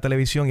veía en la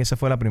televisión y esa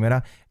fue la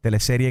primera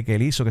teleserie que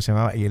él hizo, que se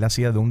llamaba, y él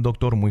hacía de un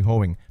doctor muy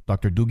joven,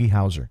 Dr. Doogie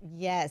Howser.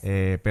 Yes.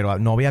 Pero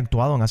no había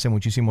actuado en hace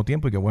muchísimo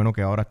tiempo y qué bueno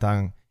que ahora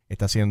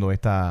está haciendo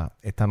esta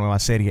nueva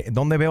serie.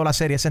 ¿Dónde veo la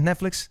serie? ¿Ese es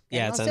Netflix?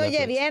 No se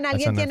oye bien,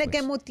 alguien tiene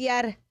que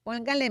mutear.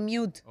 Póngale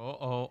mute.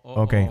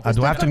 Okay.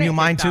 Do I have to mute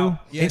mine too?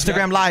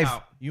 Instagram Live.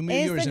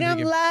 Instagram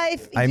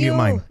Live. I mute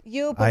mine.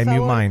 Por mute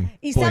favor. mine.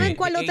 ¿Y saben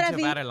cuál otra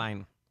vi?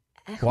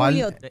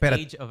 ¿Cuál? The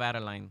Age of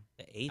Adeline.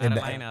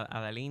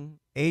 Adeline.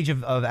 Age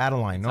of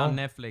Adeline, It's ¿no? on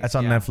Netflix. That's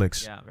on Yeah.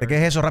 Netflix. Yeah, ¿De qué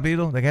es eso,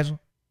 rapidito? ¿De qué es eso?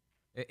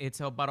 It's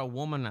about a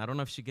woman. I don't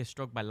know if she gets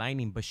struck by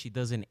lightning, but she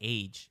doesn't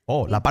age.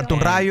 Oh, la parte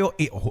un rayo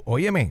y,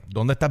 óyeme,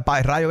 ¿dónde está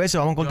el rayo ese?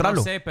 Vamos a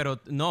encontrarlo. Yo no sé,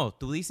 pero no,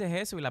 tú dices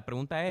eso y la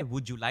pregunta es,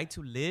 would you like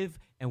to live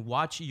and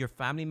watch your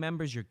family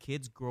members, your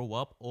kids grow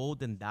up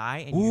old and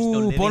die? And you're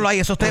still living Ponlo ahí,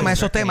 esos temas.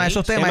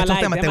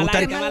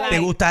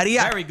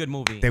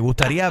 ¿Te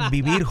gustaría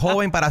vivir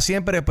joven para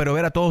siempre, pero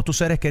ver a todos tus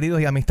seres queridos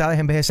y amistades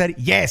envejecer?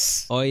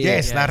 Yes.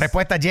 Yes. La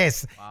respuesta es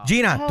yes. Wow.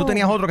 Gina, tú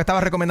tenías otro que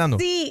estabas recomendando.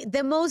 Sí,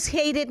 The Most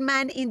Hated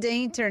Man in the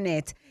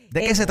Internet.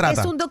 ¿De qué se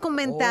trata? Es un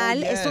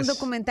documental,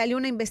 y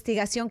una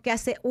investigación que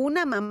hace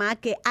una mamá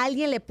que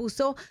alguien le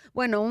puso,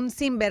 un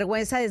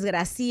sinvergüenza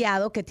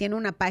desgraciado que tiene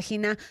una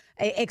página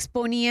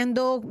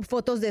exponiendo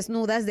fotos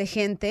desnudas de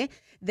gente,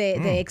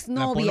 de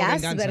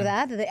exnovias,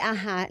 ¿verdad?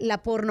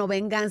 La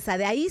pornovenganza.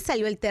 De ahí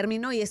salió el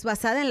término y es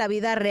basada en la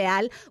vida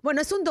real.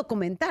 Bueno, es un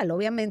documental,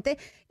 obviamente,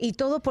 y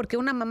todo porque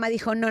una mamá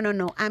dijo,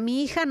 no, a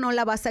mi hija no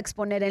la vas a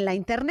exponer en la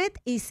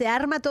internet y se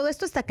arma todo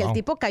esto hasta que el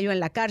tipo cayó en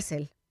la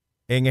cárcel.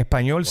 En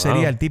español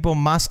sería el tipo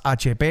más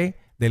HP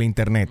del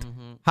internet.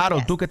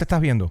 Harold, ¿tú qué te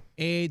estás viendo?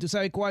 ¿Tú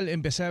sabes cuál?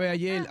 Empecé a ver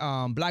ayer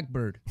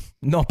Blackbird.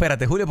 No,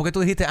 espérate, Julio, ¿por qué tú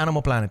dijiste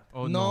Animal Planet?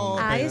 No.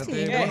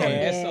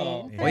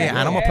 Eso. Oye,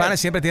 Animal Planet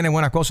siempre tiene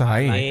buenas cosas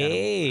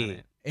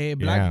ahí.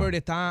 Blackbird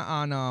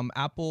está en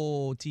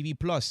Apple TV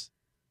Plus.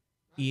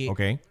 Y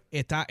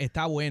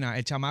está buena.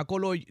 El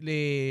chamaco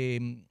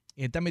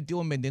está metido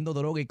en vendiendo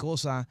droga y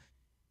cosas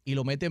y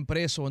lo meten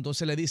preso.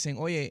 Entonces le dicen,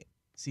 oye,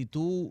 si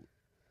tú...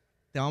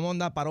 te vamos a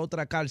mandar para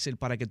otra cárcel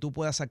para que tú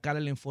puedas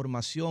sacarle la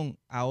información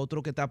a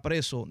otro que está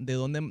preso de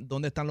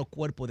dónde están los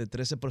cuerpos de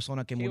 13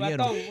 personas que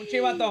murieron. Un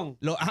chivatón.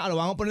 Lo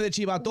vamos a poner de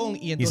chivatón.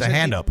 Y entonces, He's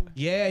a hand up.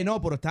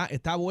 Pero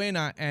está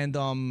buena. And,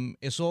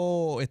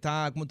 eso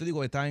está, como te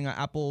digo, está en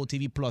Apple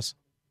TV Plus.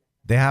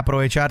 Deja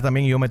aprovechar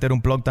también y yo meter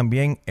un plug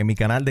también en mi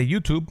canal de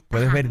YouTube.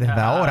 Puedes ver desde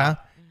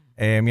ahora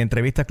mi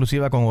entrevista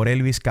exclusiva con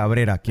Orelvis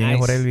Cabrera. ¿Quién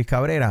es Orelvis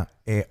Cabrera?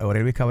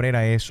 Orelvis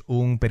Cabrera es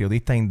un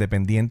periodista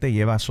independiente,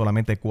 lleva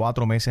solamente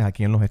 4 meses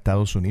aquí en los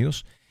Estados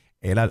Unidos.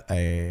 Él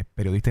es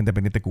periodista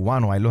independiente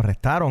cubano. A él lo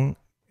arrestaron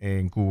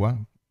en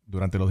Cuba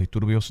durante los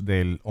disturbios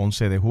del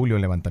 11 de julio,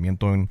 el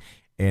levantamiento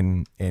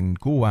en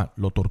Cuba.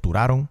 Lo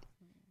torturaron,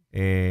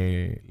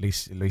 le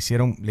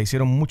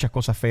hicieron muchas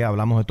cosas feas,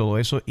 hablamos de todo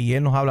eso. Y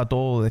él nos habla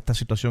todo de esta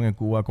situación en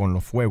Cuba con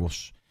los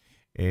fuegos,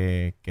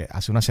 que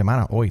hace una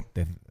semana, hoy,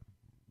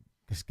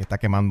 que está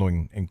quemando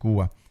en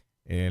Cuba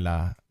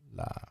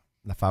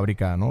la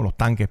fábrica, ¿no? Los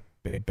tanques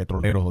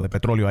petroleros o de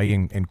petróleo ahí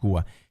en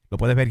Cuba. Lo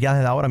puedes ver ya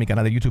desde ahora en mi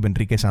canal de YouTube,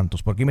 Enrique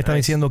Santos. Por aquí me está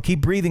diciendo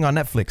Keep Breathing on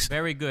Netflix.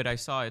 Very good, I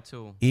saw it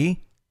too. ¿Y?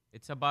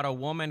 It's about a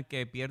woman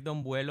que pierde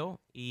un vuelo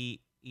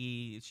y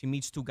she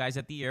meets 2 guys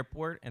at the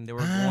airport and they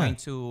were going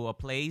to a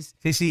place.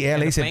 Sí, ella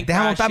le dice,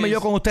 deja montarme yo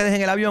con ustedes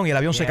en el avión y el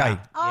avión se cae.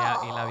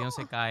 Y el avión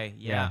se cae.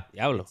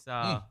 Diablo.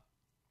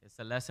 It's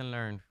a lesson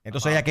learned.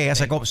 Entonces ella que ella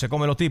se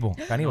come los tipos,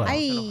 caníbal.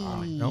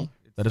 No,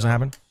 that doesn't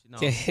happen. No,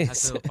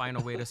 has to find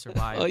a way to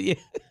survive. Oye.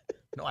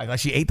 No, I thought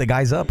she ate the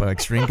guys up.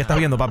 Extreme. ¿Qué estás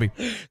viendo, papi?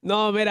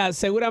 No, mira,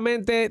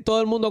 seguramente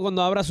todo el mundo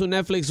cuando abra su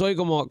Netflix hoy,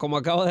 como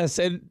acabo de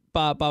hacer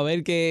para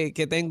ver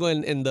qué tengo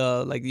en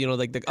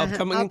the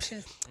upcoming,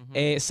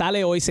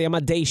 sale hoy, se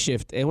llama Day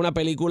Shift. Es una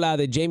película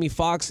de Jamie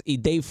Foxx y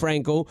Dave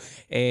Franco.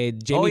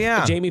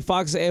 Jamie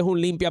Foxx es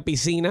un limpia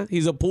piscina.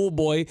 He's a pool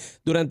boy.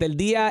 Durante el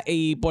día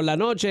y por la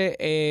noche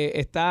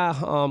está,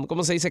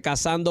 ¿cómo se dice?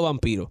 Cazando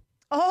vampiros.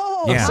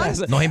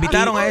 Nos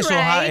invitaron a eso,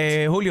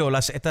 Julio.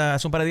 Hace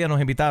un par de días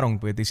nos invitaron.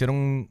 Pues te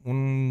hicieron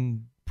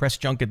un press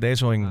junket de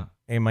eso en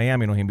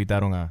Miami. Nos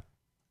invitaron a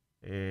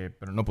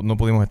pero no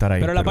pudimos estar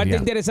ahí. Pero la parte ya.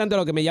 interesante,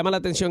 lo que me llama la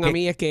atención a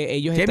mí es que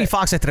ellos... Jamie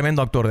Foxx es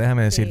tremendo actor,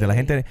 déjame decirte. La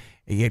gente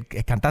es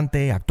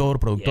cantante, actor,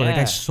 productor,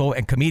 Yeah.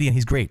 and comedian,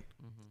 he's great.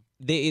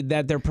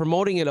 That they're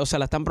promoting it, o sea,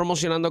 la están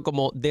promocionando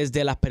como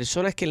desde las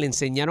personas que le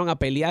enseñaron a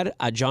pelear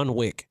a John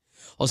Wick.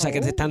 O sea, que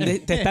te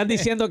están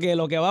diciendo que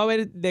lo que va a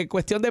haber de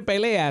cuestión de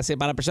peleas,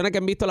 para personas que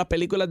han visto las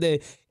películas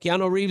de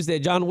Keanu Reeves,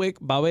 de John Wick,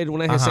 va a haber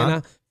unas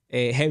escenas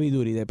heavy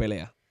duty de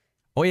pelea.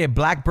 Oye,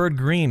 Blackbird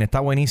Green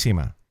está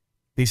buenísima.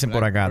 Dicen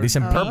por acá.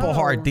 Dicen Purple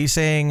Heart.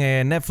 Dicen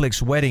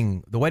Netflix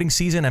Wedding. The Wedding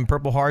Season and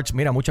Purple Hearts.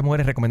 Mira, muchas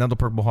mujeres recomendando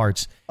Purple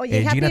Hearts.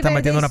 Oye, Gina está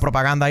metiendo una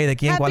propaganda ahí de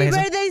quién. ¿Cuál es esa?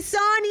 Happy birthday,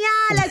 Sonia.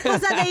 La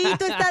esposa de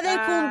Ito está de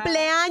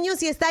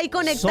cumpleaños y está ahí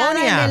conectada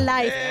Sonia. en el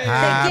live.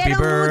 Happy Te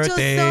quiero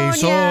birthday, mucho,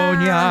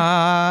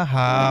 Sonia.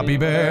 Happy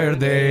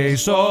birthday,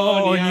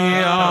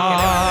 Sonia.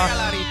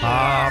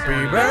 Happy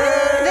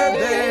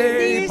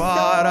birthday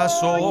para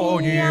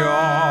Sonia.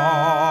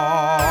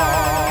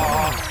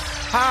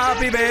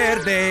 Happy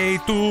birthday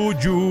to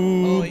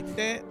you. Hoy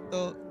te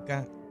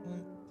toca.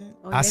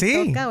 ¿Ah,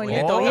 sí? Hoy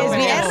es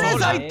viernes,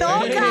 hoy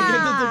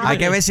toca. Hay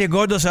que ver si el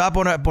gordo se va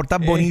a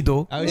portar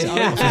bonito.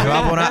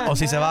 O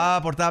si se va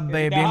a portar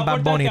bien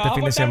Bad Bunny este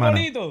fin de semana.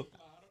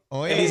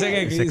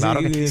 Oye,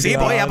 Claro que sí,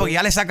 porque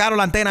ya le sacaron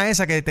la antena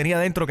esa que tenía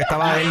dentro que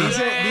estaba ahí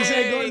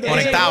dice el gordo,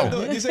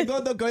 conectado. Dice el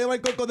gordo que va a llevar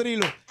el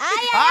cocodrilo.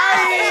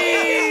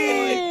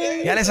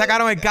 Ya le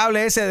sacaron el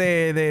cable ese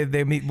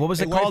de what was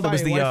it called? It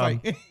was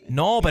the,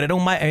 no, pero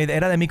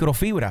era de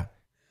microfibra.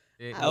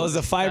 That was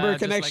the fiber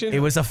connection. It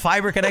was a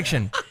fiber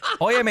connection.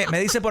 Oye, me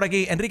dice por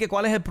aquí, Enrique,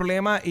 ¿cuál es el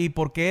problema y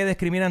por qué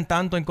discriminan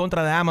tanto en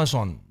contra de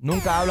Amazon?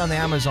 Nunca hablan de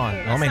Amazon.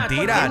 No,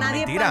 mentira.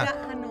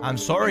 I'm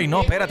sorry.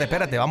 No,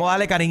 espérate. Vamos a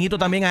darle cariñito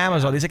también a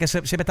Amazon. Dice que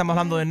siempre estamos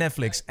hablando de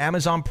Netflix.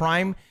 Amazon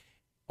Prime.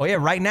 Oye,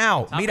 right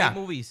now, mira,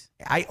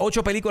 hay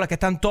 8 películas que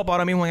están top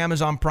ahora mismo en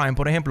Amazon Prime.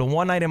 Por ejemplo,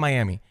 One Night in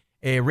Miami,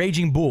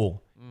 Raging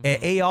Bull,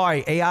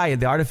 AI,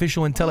 The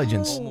Artificial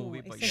Intelligence,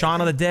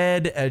 Shaun of the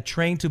Dead,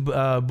 Train to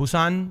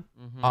Busan,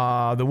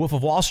 The Wolf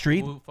of Wall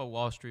Street. Wolf of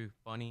Wall Street,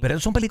 funny. Pero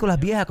son películas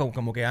viejas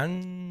como que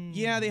han...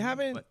 Yeah, they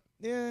haven't...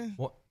 Yeah.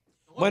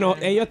 Bueno,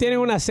 ellos tienen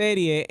una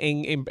serie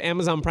en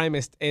Amazon Prime,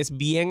 es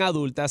bien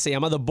adulta, se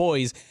llama The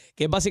Boys,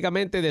 que es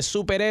básicamente de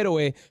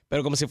superhéroe,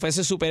 pero como si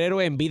fuese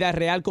superhéroe en vida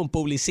real con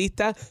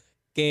publicistas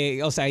que,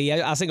 o sea, y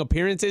hacen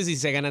appearances y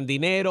se ganan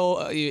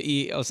dinero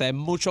y o sea, es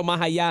mucho más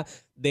allá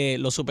de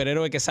los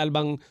superhéroes que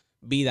salvan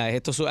vidas.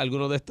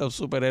 Algunos de estos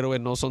superhéroes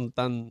no son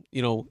tan,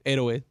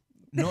 héroes.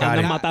 No,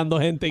 andan matando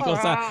gente y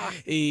cosas.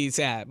 Y, o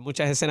sea,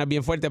 muchas escenas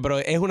bien fuertes, pero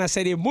es una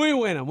serie muy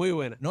buena, muy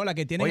buena. No, la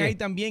que tienen ahí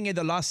también es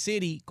The Lost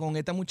City, con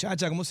esta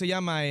muchacha, ¿cómo se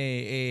llama?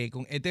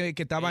 Con este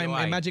que estaba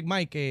en Magic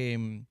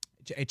Mike,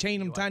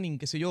 Chain and Tanning,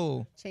 qué sé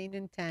yo. Chain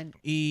and Tan.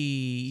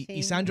 Y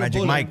Sandra Magic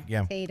Bullock. Mike,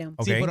 yeah.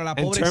 Sí, pero la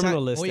pobre,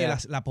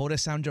 la pobre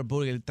Sandra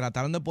Bullock,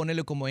 trataron de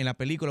ponerle como en la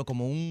película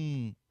como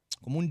un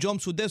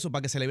jumpsuit de eso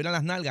para que se le vieran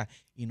las nalgas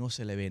y no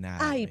se le ve nada.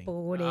 Ay,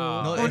 pobre.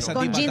 No,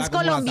 con jeans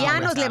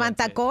colombianos,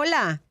 levanta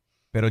cola.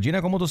 Pero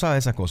Gina, ¿cómo tú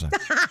sabes esas cosas?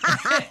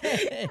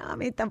 A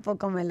mí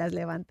tampoco me las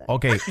levantan.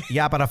 Ok,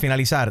 ya para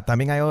finalizar,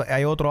 también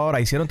hay otro ahora.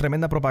 Hicieron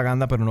tremenda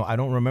propaganda, pero no, I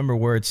don't remember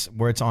where it's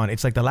on.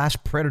 It's like the last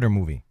Predator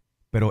movie.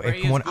 Pero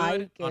es como...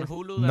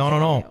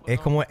 No.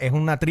 Es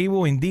una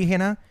tribu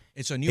indígena.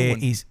 It's a new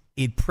one.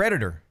 Y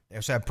Predator.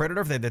 O sea,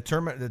 Predator, the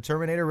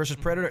Terminator versus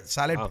Predator.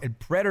 Sale el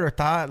Predator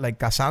está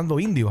cazando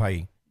indios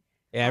ahí.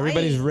 Yeah,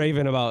 everybody's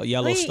raving about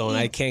Yellowstone.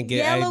 I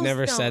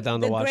never sat down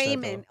to watch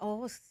that.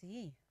 Oh,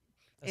 sí.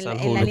 En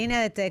la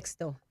línea de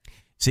texto.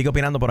 Sigue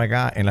opinando por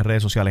acá en las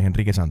redes sociales,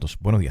 Enrique Santos.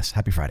 Buenos días.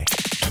 Happy Friday.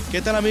 ¿Qué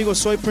tal, amigos?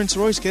 Soy Prince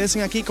Royce.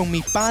 Quédense aquí con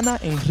mi pana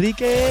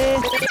Enrique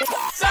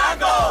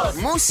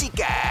Santos.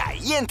 Música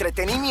y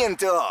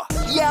entretenimiento.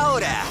 Y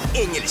ahora,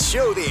 en el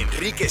show de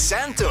Enrique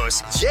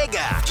Santos,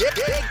 llega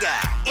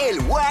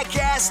el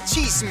Wackass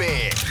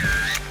Chisme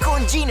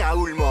con Gina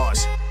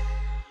Ulmos.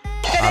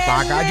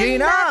 ¡Ataca,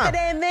 Gina!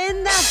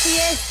 Tremenda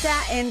fiesta,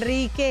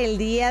 Enrique, el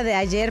día de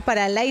ayer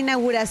para la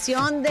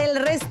inauguración del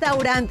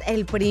restaurante,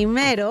 el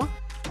primero,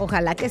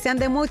 ojalá que sean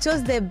de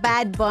muchos, de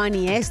Bad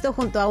Bunny. Esto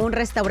junto a un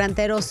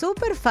restaurantero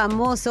súper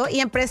famoso y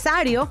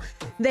empresario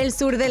del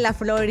sur de la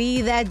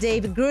Florida,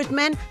 Dave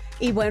Grutman.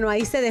 Y bueno,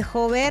 ahí se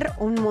dejó ver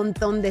un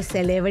montón de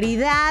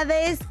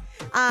celebridades.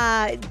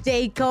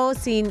 Jay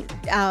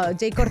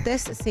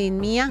Cortés sin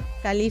Mia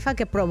Khalifa,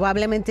 que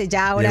probablemente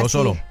ya ahora llegó sí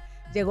solo.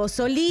 Llegó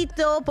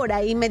solito. Por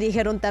ahí me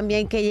dijeron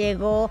también que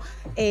llegó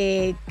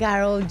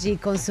Karol G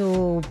con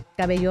su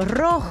cabello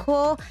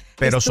rojo.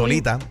 Pero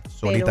solita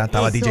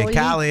estaba DJ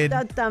Khaled.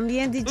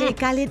 También DJ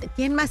Khaled.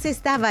 ¿Quién más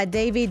estaba?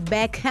 David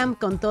Beckham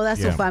con toda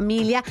su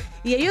familia.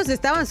 Y ellos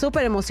estaban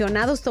súper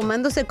emocionados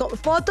tomándose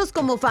fotos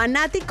como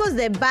fanáticos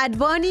de Bad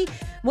Bunny.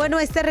 Bueno,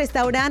 este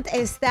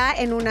restaurante está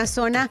en una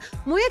zona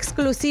muy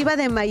exclusiva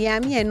de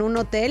Miami, en un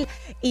hotel.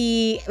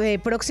 Y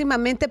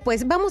próximamente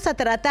pues vamos a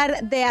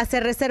tratar de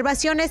hacer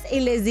reservaciones y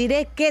les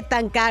diré qué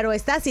tan caro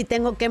está, si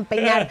tengo que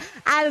empeñar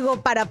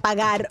algo para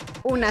pagar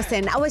una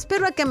cena. O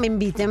espero a que me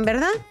inviten,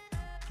 ¿verdad?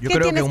 Yo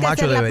creo que un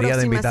macho debería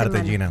de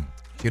invitarte, Gina.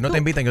 Si no te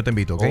invitan, yo te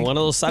invito, ¿ok? One of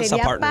those salsa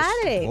Sería partners.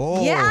 padre.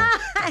 Oh. Yeah.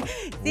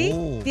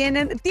 Sí,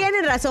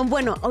 tienen razón.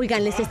 Bueno,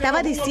 oigan, les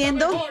estaba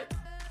diciendo...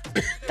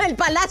 El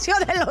Palacio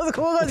de los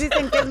Jugos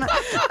dicen que es más...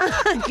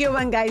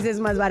 Cuban Guys es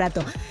más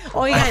barato.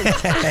 Oigan.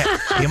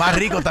 Y más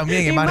rico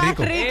también, y más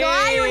rico.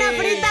 ¡Ay, una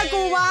frita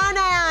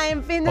cubana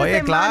en fin de Oye,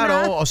 semana!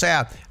 claro, o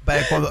sea,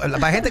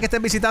 la gente que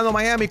estén visitando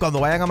Miami, cuando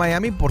vayan a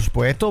Miami, por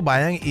supuesto,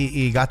 vayan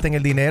y gasten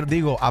el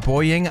dinero,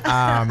 apoyen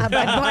a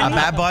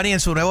Bad Bunny en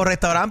su nuevo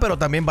restaurante, pero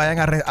también vayan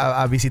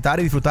a visitar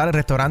y disfrutar el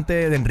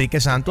restaurante de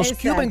Enrique Santos,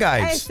 Cuban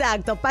Guys.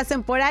 Exacto,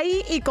 pasen por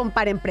ahí y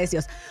comparen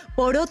precios.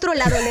 Por otro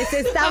lado, les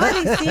estaba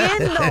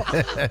diciendo,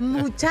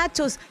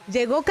 muchachos,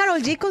 llegó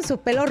Karol G con su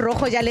pelo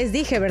rojo, ya les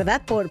dije,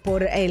 ¿verdad?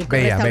 Por el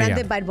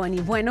restaurante Bad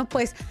Bunny. Bueno,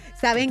 pues,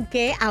 ¿saben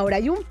qué? Ahora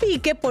hay un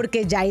pique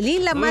porque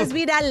Yailin, la más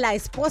viral, la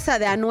esposa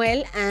de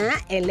Anuel,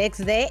 el ex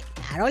de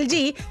Karol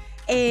G,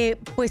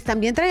 pues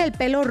también trae el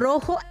pelo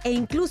rojo e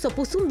incluso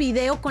puso un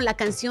video con la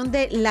canción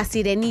de La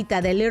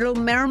Sirenita, de Little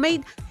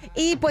Mermaid.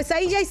 Y pues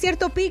ahí ya hay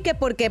cierto pique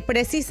porque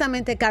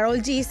precisamente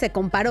Karol G se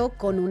comparó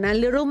con una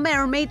Little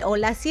Mermaid o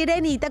La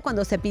Sirenita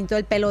cuando se pintó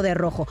el pelo de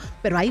rojo.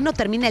 Pero ahí no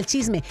termina el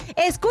chisme.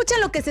 Escucha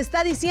lo que se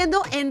está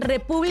diciendo en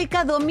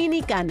República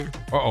Dominicana.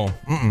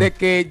 De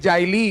que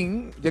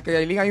Yailin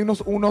hay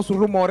unos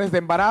rumores de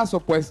embarazo,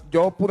 pues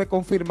yo pude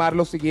confirmar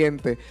lo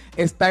siguiente.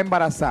 Está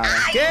embarazada.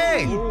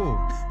 ¿Qué?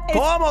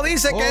 ¿Cómo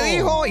dice que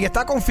dijo? Y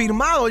está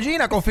confirmado,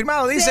 Gina,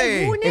 confirmado, dice.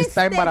 Según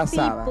está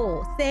embarazada.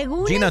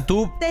 Según Gina,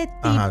 tú. este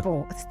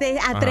tipo se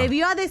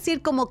atrevió a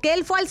decir como que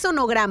él fue al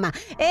sonograma.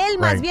 Él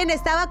más bien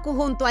estaba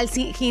junto al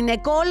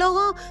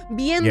ginecólogo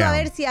viendo a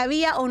ver si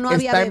había o no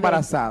había bebé. Está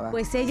embarazada.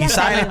 Pues ella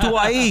quizás él estuvo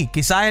ahí.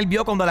 Quizás él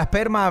vio cuando la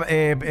esperma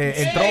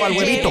entró al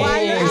huevito.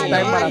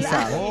 Está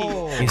embarazada.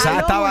 Quizás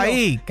estaba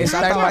ahí.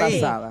 Está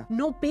embarazada.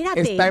 No,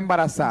 espérate. Está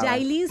embarazada.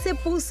 Yailin se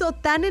puso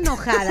tan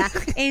enojada,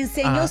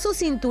 enseñó su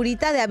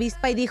cinturita de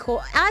avispa y dijo,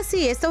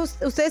 sí,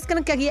 ustedes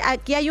creen que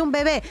aquí hay un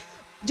bebé.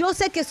 Yo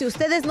sé que si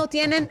ustedes no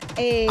tienen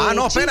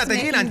no, espérate,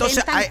 chisme, Gina,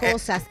 entonces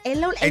cosas.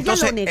 Ella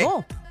lo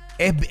negó.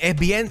 Es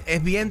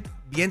bien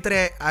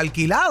vientre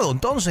alquilado,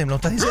 entonces, ¿lo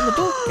estás diciendo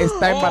tú?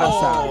 Está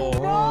embarazada.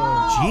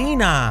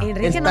 Gina.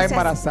 Enrique, está no seas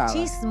embarazada.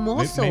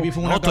 chismoso.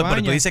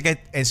 Pero tú dices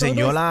que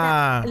enseñó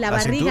la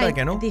barriga cintura y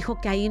que no.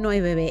 Dijo que ahí no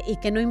hay bebé y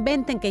que no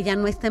inventen que ella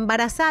no está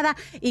embarazada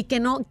y que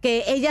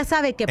ella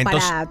sabe que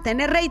entonces, para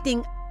tener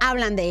rating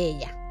hablan de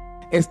ella.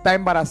 Está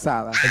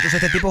embarazada. Entonces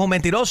este tipo es un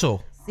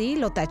mentiroso. Sí,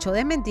 lo tachó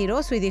de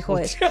mentiroso y dijo,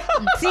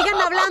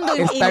 sigan hablando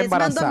y les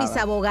mando a mis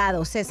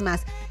abogados, es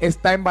más.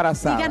 Está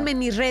embarazada. Síganme en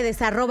mis redes,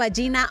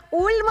 @Gina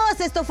Ulmos.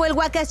 Esto fue el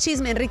Wacas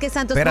Chisme,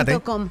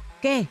 enriquesantos.com.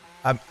 ¿Qué?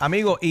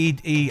 Amigo,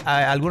 ¿y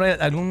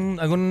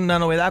alguna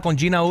novedad con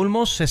Gina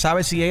Ulmos? ¿Se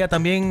sabe si ella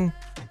también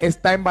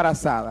está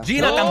embarazada?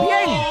 Gina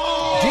también.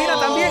 Gina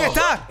también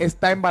está.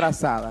 Está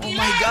embarazada. Oh my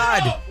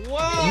God.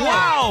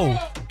 Wow.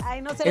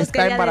 Ay, no se los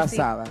está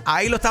embarazada. Decir.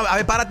 Ahí lo está. A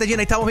ver, párate,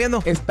 Gina, ahí estamos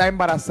viendo. Está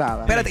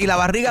embarazada. Espérate, y la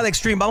barriga de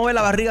Extreme. Vamos a ver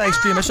la barriga de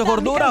Extreme. ¿Eso es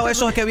gordura o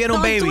eso es que viene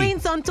un baby?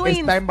 Son twins.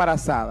 Está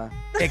embarazada.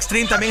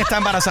 Extreme también está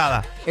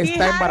embarazada.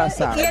 Está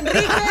embarazada. Y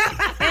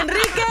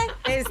Enrique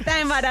está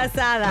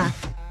embarazada.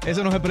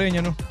 Eso no se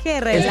preña, ¿no?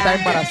 Qué relajo. Está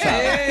embarazada.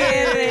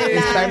 Qué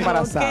relajo. Está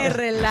embarazada. Qué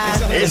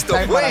relajo. Esto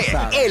fue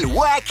el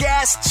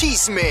Wacas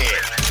Chisme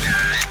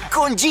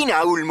con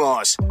Gina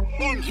Ulmos.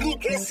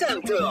 Enrique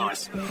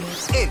Santos.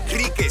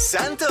 Enrique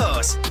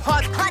Santos.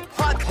 Hot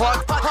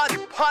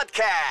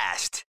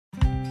Podcast.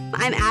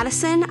 I'm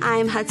Addison.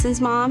 I'm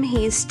Hudson's mom.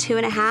 He's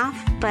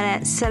 2.5, but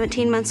at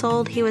 17 months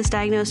old, he was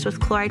diagnosed with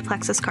chloroid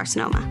plexus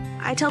carcinoma.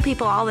 I tell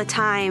people all the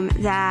time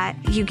that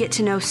you get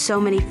to know so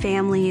many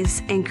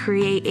families and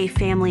create a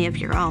family of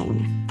your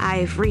own.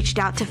 I've reached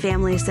out to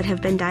families that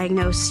have been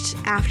diagnosed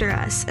after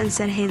us and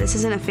said, hey, this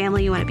isn't a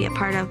family you want to be a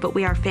part of, but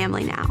we are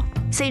family now.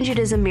 St. Jude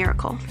is a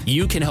miracle.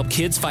 You can help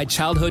kids fight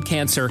childhood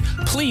cancer.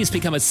 Please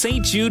become a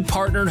St. Jude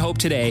Partner in Hope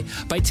today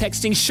by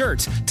texting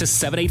SHIRT to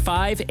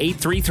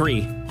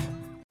 785-833.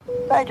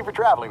 Thank you for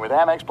traveling with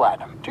Amex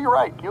Platinum. To your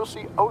right, you'll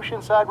see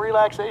oceanside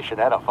relaxation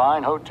at a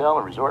fine hotel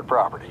and resort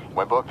property.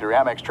 When booked through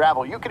Amex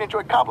Travel, you can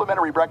enjoy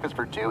complimentary breakfast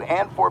for 2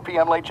 and 4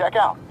 p.m. late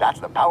checkout. That's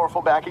the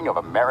powerful backing of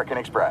American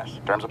Express.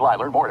 Terms apply.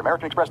 Learn more at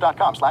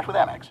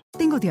americanexpress.com/withAmex.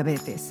 Tengo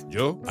diabetes.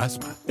 Yo,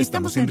 asma.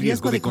 Estamos en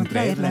riesgo de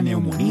contraer la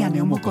neumonía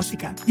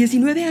neumocócica.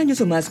 19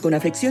 años o más con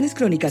afecciones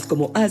crónicas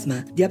como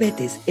asma,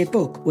 diabetes,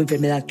 EPOC o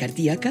enfermedad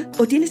cardíaca,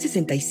 o tienes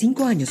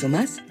 65 años o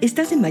más,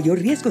 estás en mayor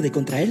riesgo de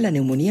contraer la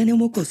neumonía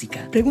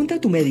neumocócica. Pregunta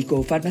a tu médico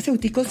o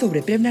farmacéutico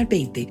sobre Prevnar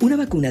 20, una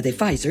vacuna de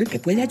Pfizer que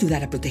puede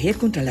ayudar a proteger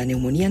contra la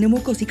neumonía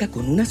neumocócica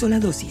con una sola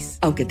dosis.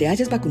 Aunque te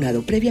hayas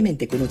vacunado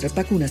previamente con otras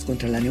vacunas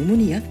contra la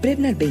neumonía,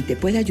 Prevnar 20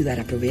 puede ayudar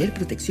a proveer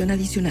protección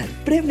adicional.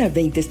 Prevnar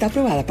 20 está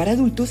aprobada para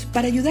adultos antibióticos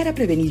para ayudar a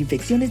prevenir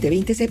infecciones de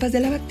 20 cepas de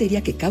la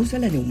bacteria que causa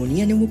la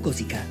neumonía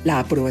neumocócica. La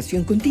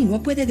aprobación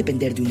continua puede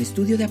depender de un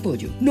estudio de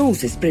apoyo. No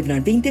uses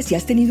Prevnar 20 si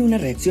has tenido una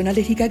reacción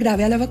alérgica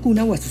grave a la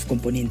vacuna o a sus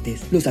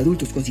componentes. Los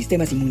adultos con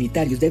sistemas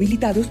inmunitarios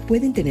debilitados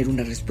pueden tener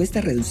una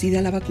respuesta reducida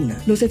a la vacuna.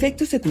 Los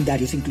efectos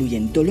secundarios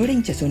incluyen dolor e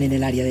hinchazón en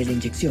el área de la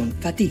inyección,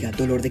 fatiga,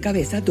 dolor de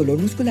cabeza, dolor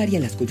muscular y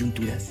en las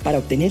coyunturas. Para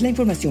obtener la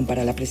información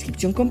para la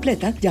prescripción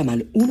completa, llama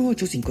al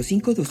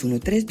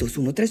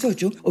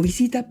 1-855-213-2138 o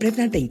visita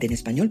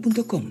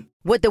Prevnar20enespañol.com.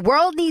 What the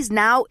world needs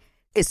now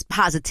is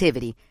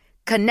positivity.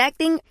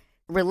 Connecting,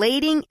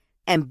 relating,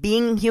 and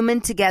being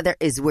human together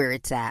is where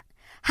it's at.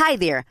 Hi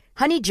there,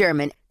 Honey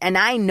German, and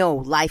I know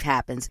life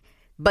happens,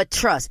 but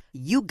trust,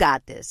 you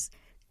got this.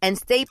 And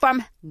State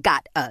Farm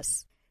got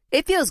us.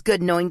 It feels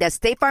good knowing that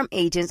State Farm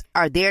agents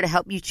are there to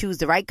help you choose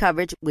the right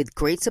coverage with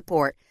great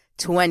support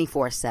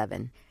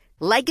 24/7.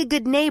 Like a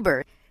good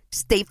neighbor,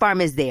 State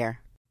Farm is there.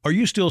 Are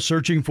you still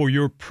searching for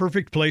your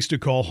perfect place to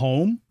call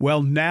home?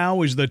 Well,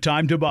 now is the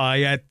time to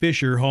buy at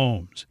Fisher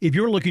Homes. If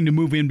you're looking to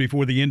move in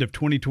before the end of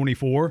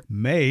 2024,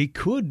 May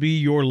could be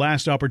your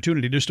last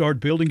opportunity to start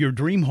building your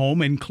dream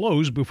home and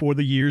close before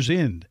the year's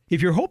end.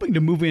 If you're hoping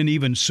to move in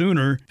even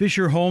sooner,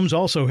 Fisher Homes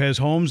also has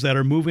homes that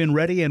are move-in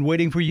ready and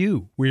waiting for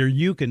you, where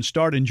you can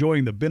start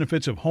enjoying the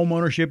benefits of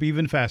homeownership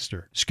even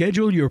faster.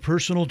 Schedule your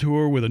personal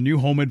tour with a new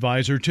home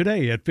advisor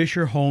today at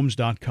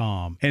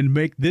FisherHomes.com and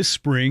make this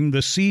spring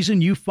the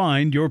season you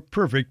find your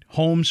perfect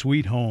home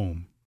sweet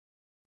home.